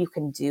and what you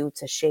can do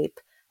to shape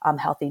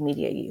healthy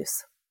media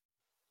use.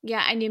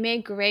 Yeah, and you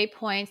made great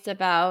points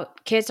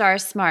about kids are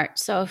smart.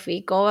 So if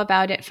we go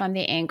about it from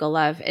the angle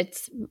of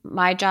it's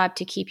my job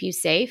to keep you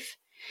safe,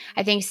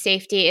 I think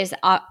safety is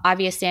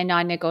obviously a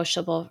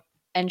non-negotiable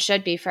and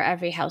should be for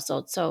every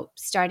household. So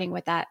starting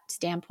with that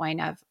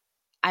standpoint of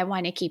I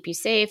want to keep you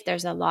safe.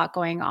 There's a lot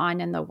going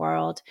on in the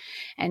world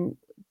and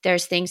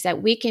there's things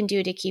that we can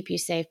do to keep you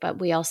safe, but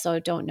we also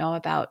don't know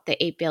about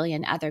the 8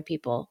 billion other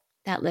people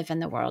that live in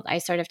the world. I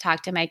sort of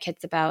talk to my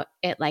kids about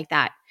it like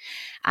that.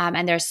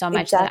 And there's so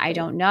much that I Exactly.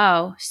 don't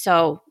know.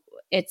 So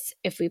it's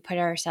if we put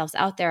ourselves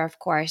out there, of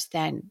course,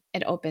 then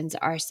it opens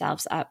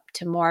ourselves up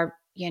to more,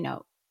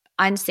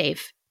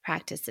 unsafe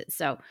practices.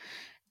 So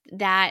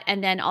that,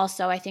 and then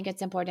also I think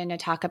it's important to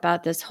talk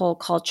about this whole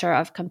culture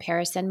of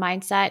comparison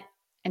mindset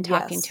and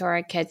talking Yes. to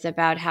our kids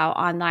about how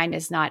online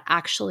is not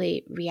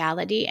actually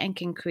reality and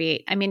can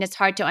create, I mean, it's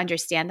hard to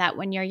understand that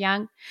when you're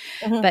young,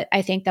 Mhm. but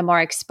I think the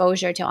more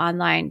exposure to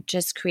online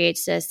just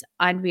creates this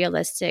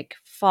unrealistic,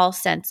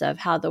 false sense of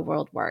how the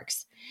world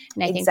works.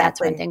 And I think that's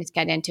when Exactly. things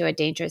get into a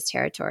dangerous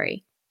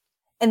territory.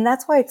 And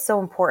that's why it's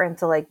so important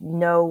to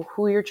know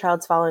who your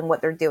child's following,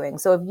 what they're doing.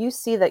 So if you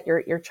see that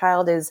your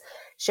child is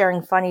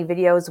sharing funny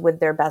videos with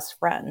their best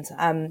friend,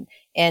 and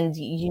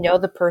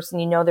the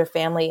person, their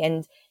family,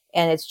 and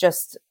it's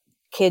just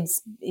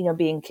kids,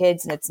 being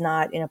kids, and it's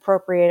not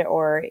inappropriate,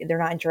 or they're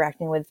not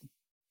interacting with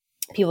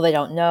people they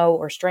don't know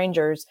or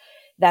strangers,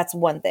 that's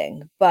one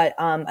thing. But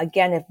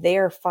again, if they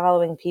are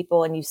following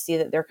people and you see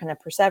that they're kind of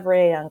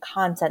perseverating on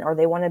content, or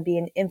they want to be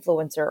an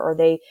influencer, or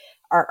they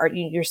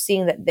you're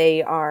seeing that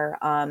they are,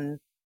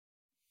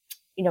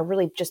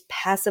 really just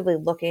passively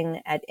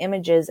looking at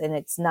images and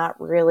it's not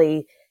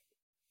really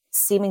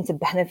seeming to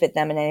benefit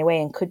them in any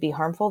way and could be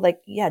harmful, like,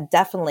 yeah,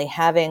 definitely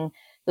having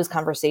those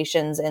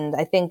conversations. And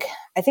I think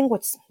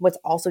what's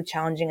also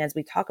challenging as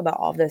we talk about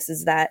all of this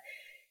is that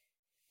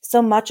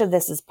so much of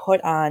this is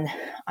put on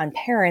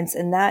parents,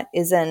 and that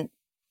isn't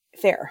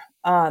fair,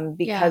 Yeah.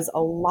 because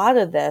a lot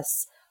of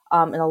this,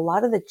 and a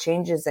lot of the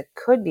changes that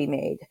could be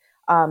made,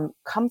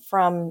 come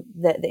from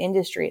the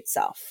industry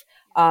itself.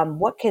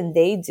 What can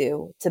they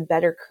do to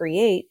better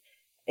create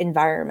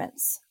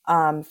environments,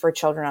 for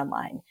children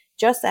online?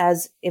 Just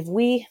as if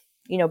we,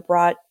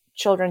 brought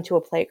children to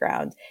a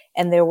playground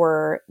and there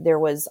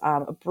was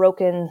a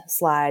broken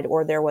slide,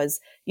 or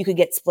you could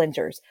get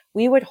splinters,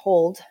 we would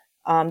hold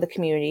the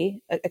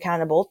community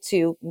accountable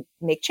to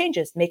make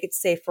changes, make it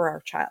safe for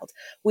our child.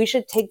 We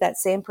should take that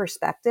same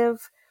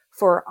perspective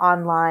for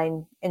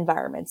online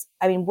environments.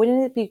 I mean,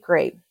 wouldn't it be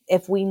great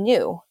if we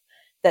knew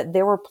that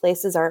there were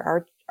places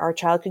our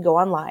child could go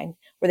online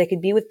where they could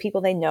be with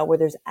people they know, where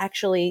there's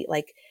actually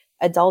like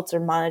adults or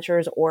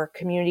monitors or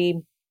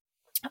community,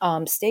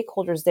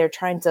 stakeholders there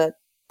trying to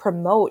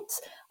promote,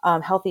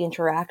 healthy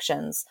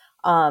interactions,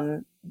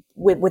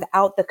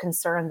 without the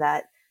concern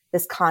that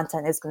this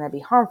content is going to be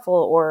harmful,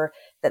 or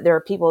that there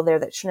are people there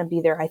that shouldn't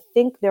be there. I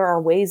think there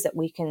are ways that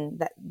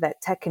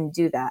that tech can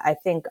do that. I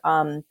think,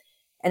 and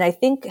I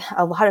think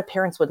a lot of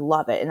parents would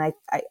love it. And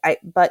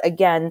but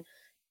again,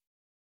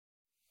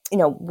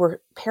 where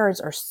parents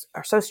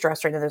are so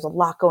stressed right now, there's a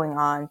lot going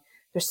on.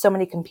 There's so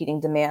many competing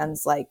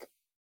demands. Like,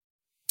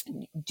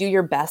 do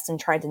your best in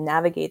trying to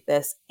navigate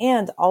this,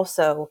 and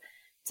also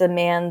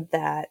demand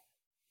that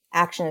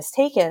action is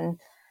taken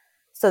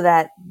so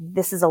that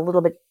this is a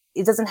little bit,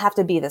 it doesn't have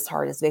to be this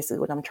hard, is basically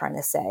what I'm trying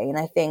to say. And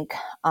I think,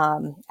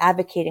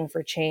 advocating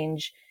for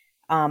change,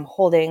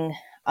 holding,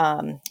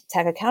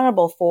 tech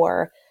accountable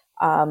for,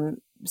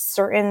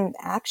 certain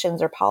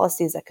actions or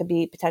policies that could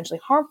be potentially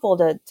harmful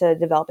to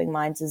developing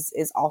minds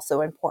is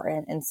also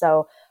important. And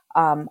so,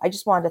 I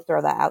just wanted to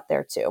throw that out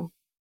there too.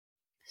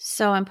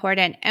 So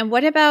important. And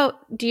what about,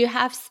 do you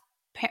have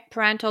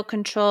parental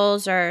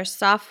controls or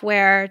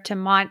software to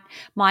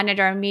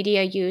monitor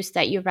media use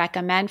that you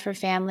recommend for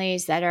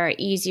families that are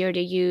easier to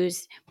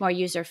use, more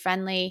user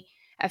friendly,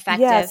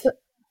 Yes. effective?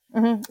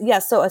 Yeah.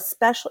 So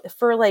especially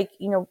for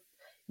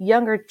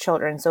younger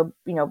children, so,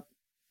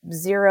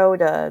 0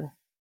 to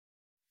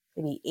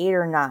maybe 8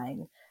 or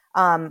 9,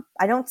 I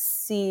don't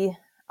see,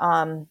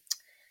 I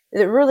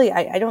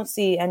don't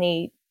see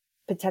any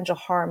potential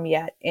harm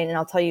yet, and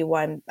I'll tell you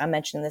why I'm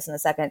mentioning this in a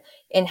second,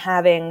 in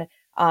having,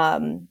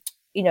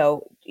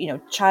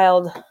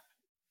 child,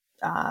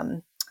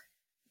 um,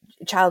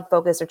 child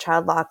focus or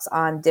child locks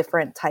on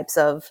different types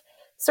of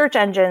search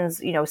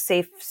engines,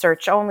 safe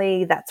search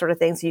only, that sort of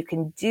thing. So you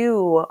can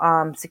do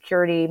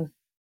security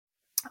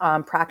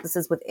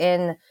practices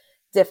within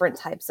different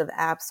types of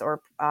apps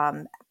or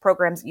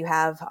programs that you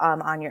have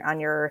on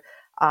your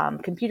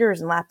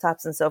computers and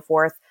laptops and so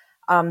forth.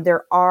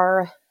 There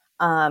are,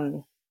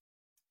 um,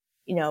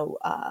 you know,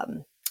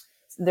 um,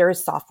 there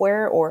is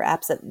software or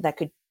apps that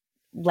could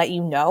let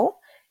you know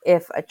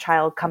if a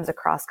child comes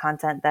across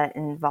content that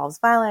involves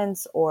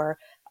violence or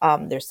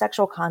there's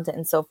sexual content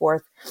and so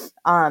forth.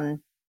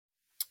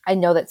 I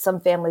know that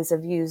some families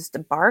have used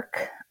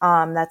Bark.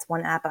 That's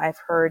one app I've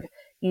heard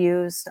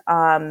used.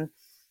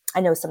 I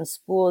know some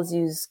schools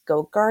use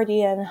Go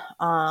Guardian.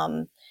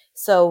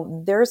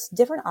 So there's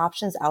different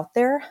options out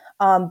there.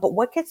 But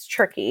what gets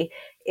tricky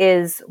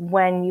is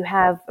when you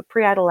have a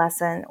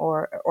pre-adolescent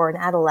or an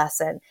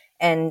adolescent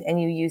and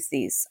you use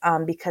these,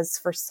 because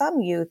for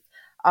some youth,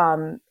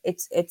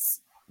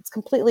 it's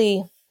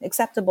completely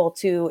acceptable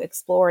to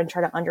explore and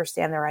try to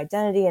understand their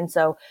identity. And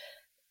so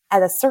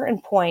at a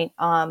certain point,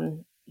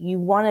 you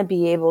want to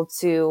be able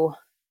to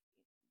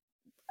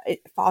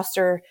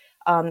foster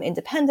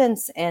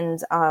independence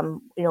and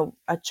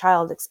a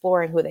child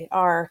exploring who they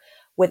are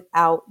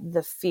without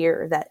the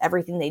fear that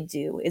everything they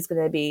do is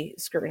going to be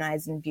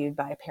scrutinized and viewed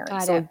by a parent.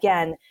 Got So it.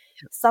 again,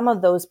 some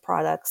of those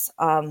products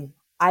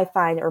I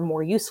find are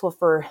more useful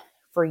for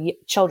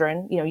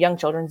children, young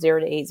children,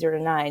 0 to 8, 0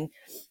 to 9,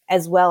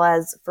 as well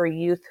as for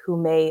youth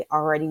who may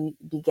already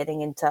be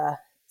getting into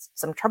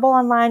some trouble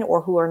online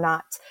or who are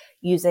not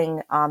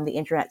using the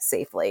internet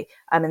safely.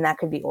 And that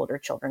could be older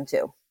children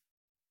too.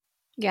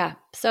 Yeah.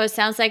 So it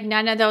sounds like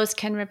none of those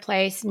can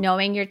replace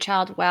knowing your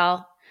child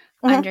well,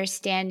 Mm-hmm.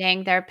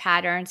 understanding their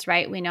patterns,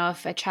 right? We know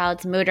if a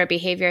child's mood or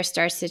behavior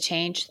starts to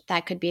change,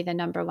 that could be the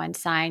number one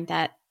sign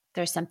that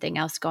there's something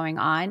else going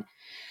on.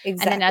 And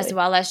then, as Exactly.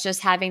 well as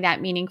just having that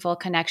meaningful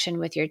connection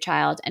with your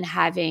child and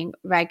having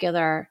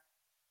regular,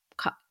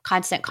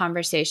 constant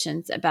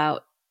conversations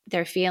about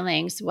their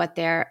feelings, what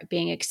they're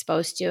being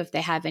exposed to, if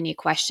they have any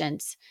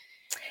questions.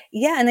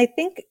 Yeah. And I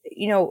think,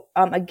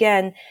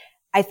 again,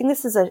 I think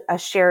this is a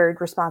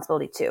shared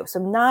responsibility too. So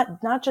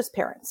not just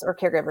parents or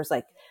caregivers,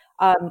 like,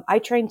 I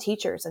train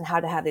teachers on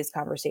how to have these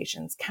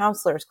conversations,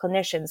 counselors,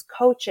 clinicians,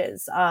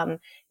 coaches,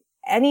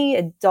 any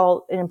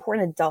adult, an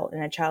important adult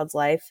in a child's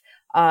life.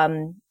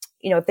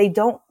 If they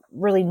don't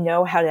really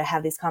know how to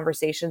have these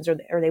conversations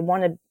or they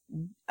want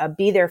to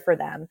be there for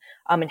them,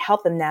 and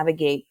help them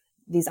navigate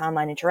these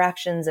online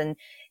interactions and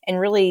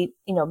really,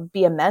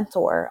 be a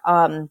mentor.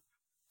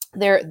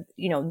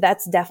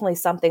 That's definitely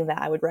something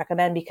that I would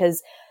recommend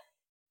because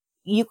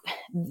you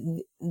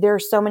there are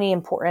so many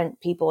important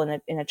people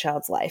in a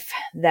child's life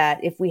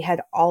that if we had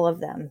all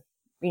of them,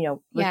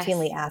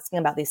 routinely Yes. asking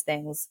about these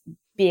things,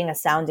 being a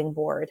sounding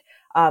board,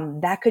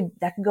 that could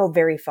go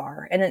very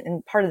far.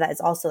 And part of that is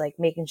also like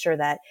making sure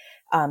that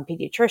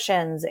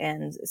pediatricians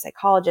and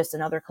psychologists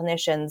and other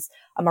clinicians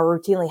are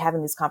routinely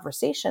having these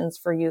conversations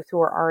for youth who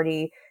are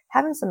already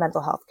having some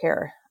mental health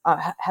care,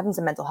 having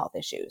some mental health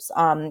issues.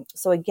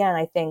 So again,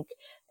 I think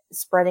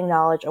spreading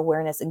knowledge,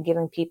 awareness, and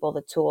giving people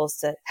the tools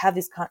to have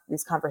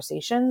these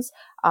conversations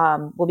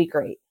will be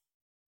great.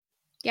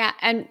 Yeah.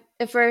 And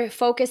if we're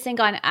focusing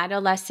on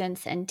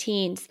adolescents and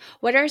teens,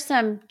 what are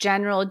some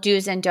general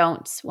do's and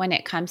don'ts when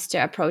it comes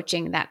to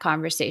approaching that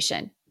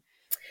conversation?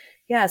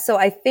 Yeah, so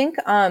I think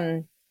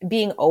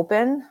being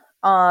open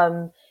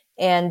and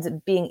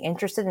being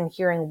interested in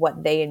hearing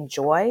what they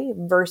enjoy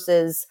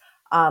versus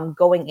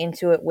going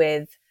into it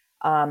with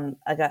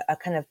a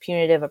kind of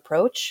punitive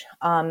approach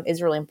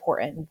is really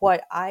important.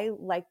 What I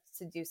like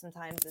to do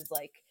sometimes is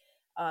like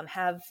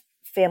have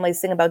families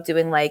think about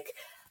doing like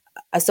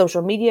a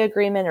social media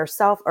agreement or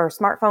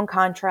smartphone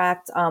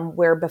contract,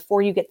 where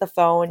before you get the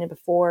phone and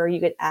before you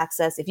get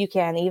access, if you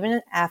can,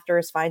 even after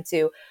is fine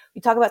too,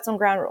 we talk about some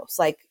ground rules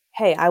like,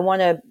 hey,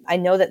 I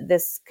know that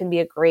this can be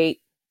a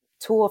great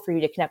tool for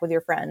you to connect with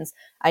your friends.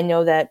 I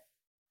know that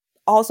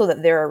also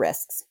that there are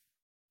risks.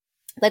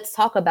 Let's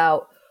talk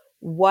about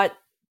what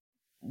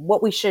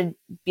we should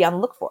be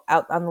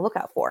out on the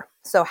lookout for.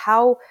 So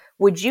how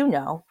would if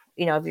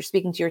you're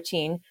speaking to your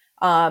teen,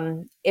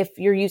 if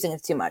you're using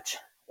it too much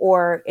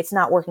or it's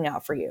not working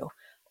out for you,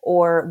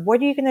 or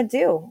what are you going to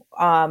do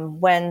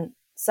when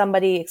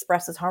somebody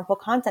expresses harmful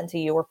content to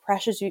you or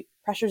pressures you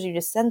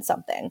to send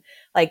something?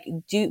 Like,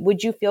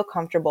 would you feel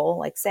comfortable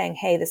like saying,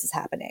 hey, this is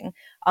happening?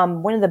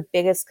 One of the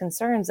biggest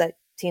concerns that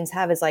teens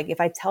have is like, if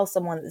I tell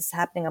someone that this is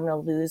happening, I'm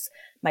going to lose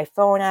my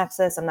phone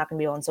access. I'm not going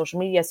to be on social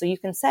media. So you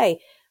can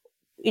say,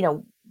 you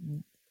know,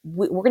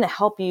 we're going to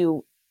help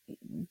you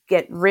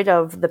get rid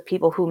of the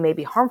people who may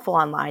be harmful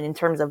online in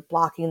terms of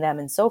blocking them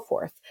and so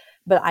forth.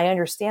 But I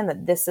understand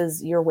that this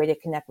is your way to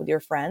connect with your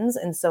friends.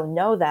 And so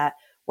know that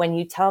when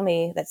you tell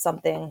me that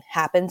something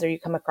happens or you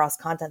come across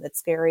content that's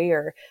scary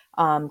or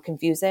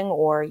confusing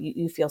or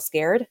you feel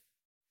scared,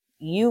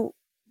 you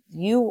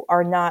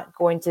are not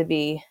going to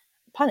be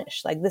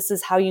punished. Like, this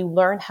is how you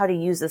learn how to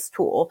use this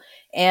tool.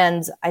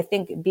 And I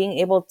think being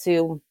able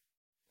to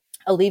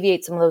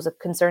alleviate some of those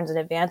concerns in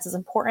advance is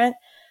important.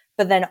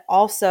 But then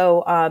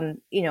also,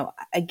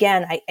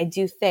 again, I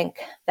do think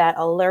that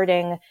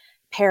alerting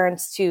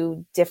parents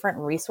to different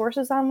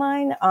resources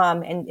online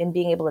and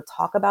being able to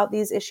talk about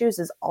these issues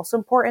is also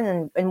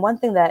important. And one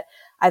thing that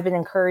I've been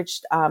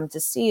encouraged to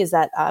see is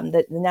that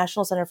the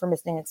National Center for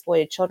Missing and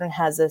Exploited Children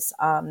has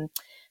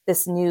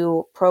this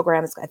new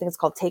program. I think it's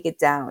called Take It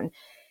Down.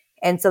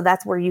 And so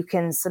that's where you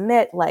can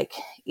submit, like,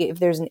 if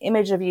there's an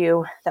image of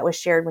you that was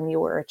shared when you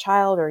were a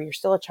child or you're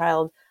still a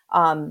child,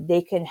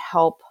 they can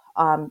help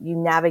you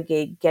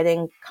navigate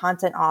getting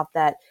content off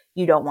that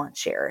you don't want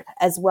shared,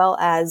 as well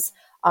as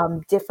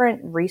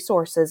different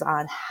resources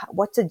on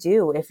what to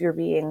do if you're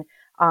being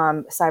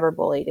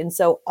cyberbullied. And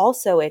so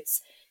also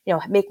it's,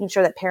 making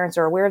sure that parents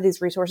are aware of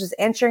these resources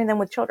and sharing them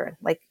with children,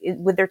 like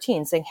with their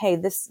teens, saying, hey,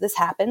 this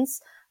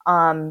happens.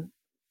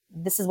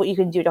 This is what you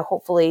can do to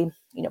hopefully,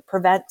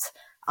 prevent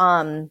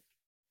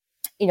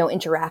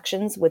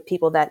interactions with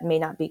people that may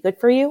not be good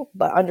for you,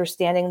 but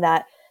understanding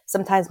that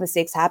sometimes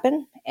mistakes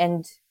happen.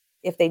 And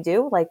if they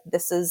do, like,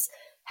 this is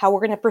how we're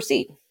going to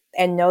proceed,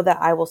 and know that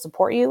I will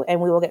support you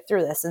and we will get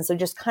through this. And so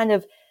just kind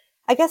of,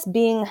 I guess,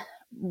 being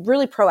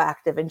really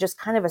proactive and just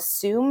kind of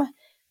assume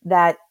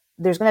that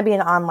there's going to be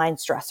an online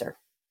stressor,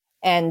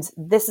 and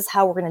this is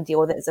how we're going to deal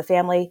with it as a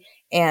family.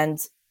 And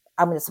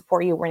I'm going to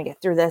support you. We're going to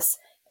get through this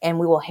and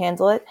we will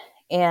handle it.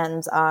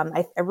 And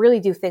I really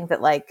do think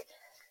that, like,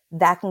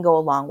 that can go a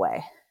long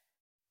way.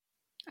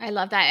 I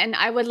love that. And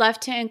I would love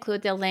to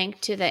include the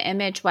link to the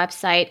Image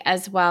website,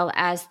 as well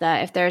as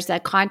if there's a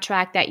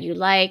contract that you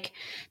like,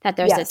 that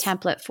there's a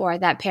template for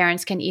that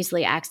parents can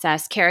easily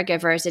access.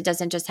 Caregivers, it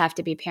doesn't just have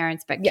to be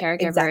parents, but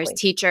caregivers, exactly.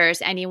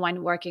 Teachers,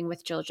 anyone working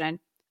with children.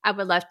 I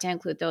would love to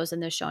include those in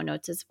the show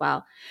notes as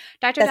well.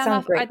 Dr.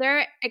 Domoff, are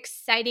there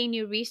exciting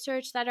new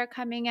research that are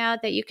coming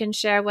out that you can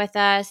share with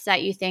us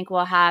that you think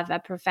will have a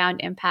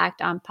profound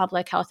impact on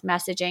public health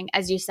messaging?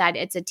 As you said,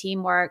 it's a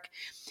teamwork.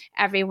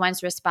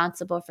 Everyone's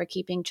responsible for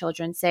keeping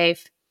children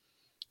safe.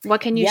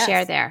 What can you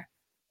share there?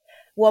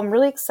 Well, I'm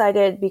really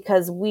excited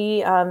because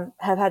we have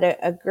had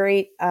a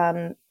great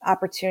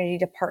opportunity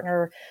to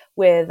partner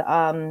with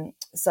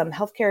some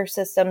healthcare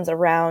systems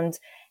around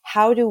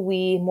how do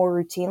we more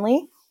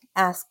routinely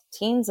ask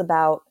teens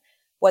about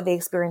what they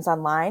experience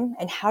online,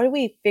 and how do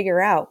we figure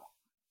out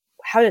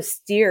how to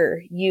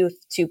steer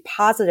youth to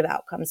positive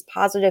outcomes,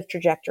 positive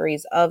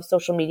trajectories of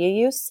social media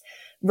use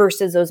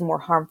versus those more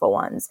harmful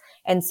ones.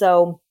 And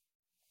so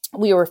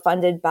we were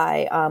funded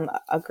by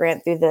a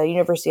grant through the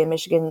University of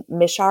Michigan,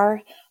 MICHAR,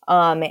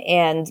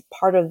 and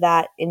part of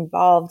that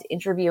involved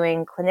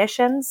interviewing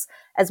clinicians,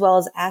 as well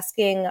as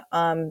asking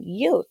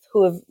youth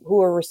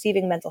who are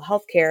receiving mental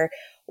health care,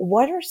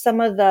 what are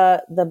some of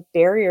the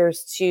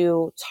barriers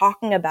to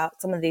talking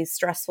about some of these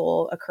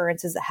stressful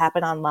occurrences that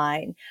happen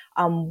online?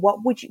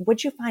 What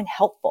would you find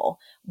helpful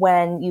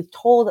when you've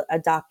told a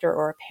doctor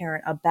or a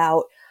parent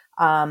about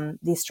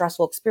these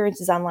stressful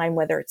experiences online,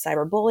 whether it's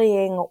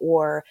cyberbullying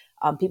or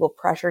people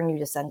pressuring you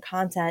to send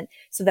content,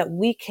 so that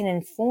we can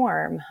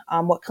inform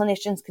what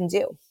clinicians can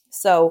do.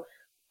 So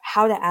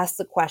how to ask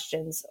the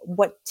questions,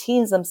 what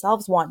teens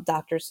themselves want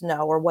doctors to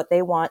know, or what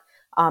they want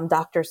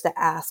doctors to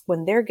ask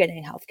when they're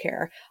getting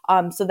healthcare,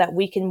 so that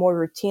we can more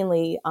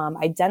routinely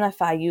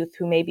identify youth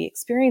who may be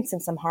experiencing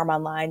some harm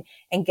online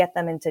and get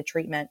them into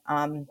treatment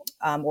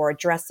or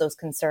address those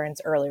concerns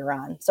earlier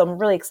on. So I'm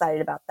really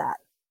excited about that.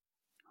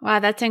 Wow,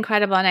 that's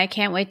incredible. And I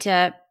can't wait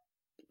to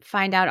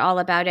find out all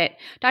about it.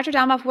 Dr.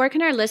 Domoff, where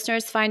can our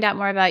listeners find out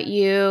more about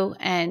you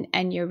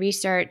and your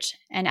research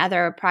and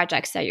other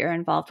projects that you're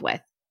involved with?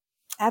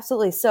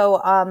 Absolutely. So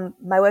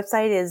my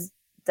website is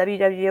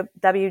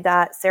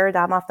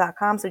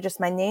www.sarahdomoff.com. So just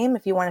my name,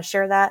 if you want to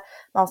share that.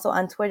 I'm also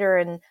on Twitter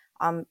and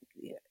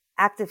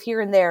active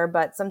here and there,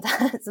 but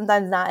sometimes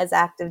not as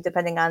active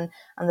depending on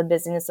the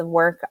busyness of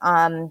work.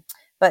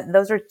 But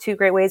those are two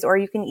great ways. Or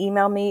you can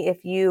email me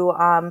if you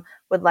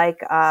would like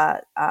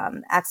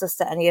access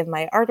to any of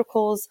my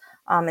articles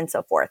and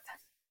so forth.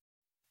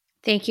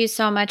 Thank you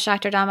so much,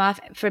 Dr. Domoff,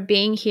 for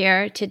being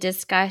here to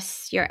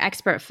discuss your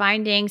expert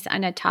findings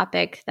on a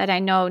topic that I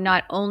know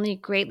not only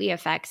greatly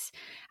affects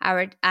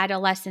our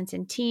adolescents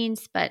and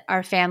teens, but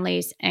our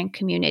families and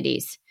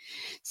communities.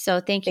 So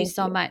thank you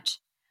so much.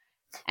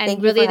 And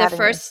thank really the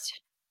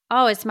first,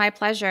 it's my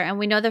pleasure. And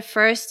we know the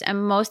first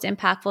and most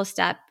impactful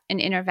step in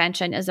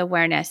intervention is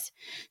awareness.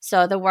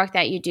 So the work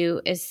that you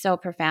do is so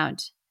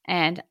profound.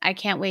 And I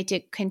can't wait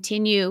to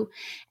continue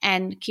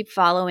and keep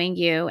following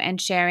you and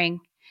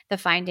sharing the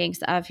findings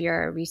of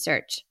your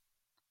research.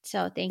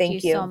 So thank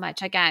you so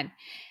much again.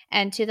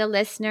 And to the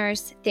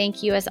listeners,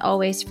 thank you as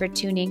always for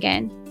tuning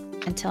in.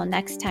 Until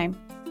next time.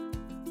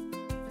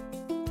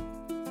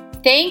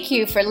 Thank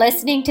you for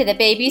listening to the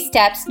Baby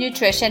Steps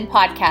Nutrition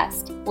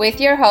Podcast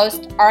with your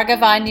host,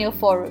 Argavan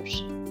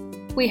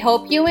Nilforoush. We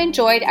hope you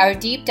enjoyed our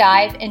deep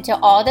dive into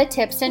all the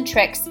tips and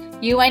tricks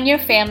you and your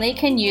family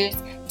can use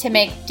to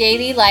make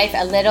daily life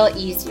a little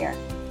easier.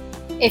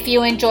 If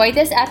you enjoyed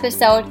this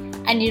episode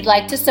and you'd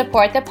like to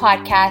support the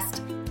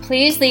podcast,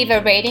 please leave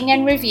a rating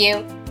and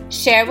review,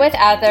 share with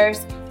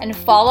others, and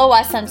follow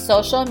us on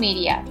social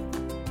media.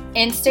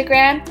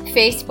 Instagram,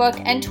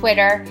 Facebook, and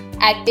Twitter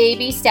at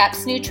Baby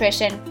Steps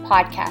Nutrition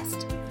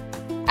Podcast.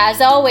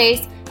 As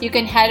always, you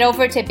can head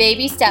over to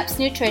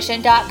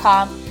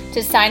babystepsnutrition.com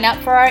to sign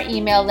up for our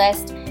email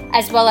list,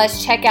 as well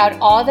as check out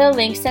all the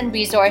links and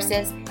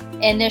resources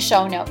in the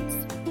show notes.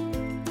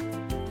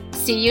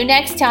 See you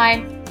next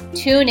time.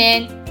 Tune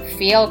in.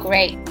 Feel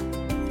great.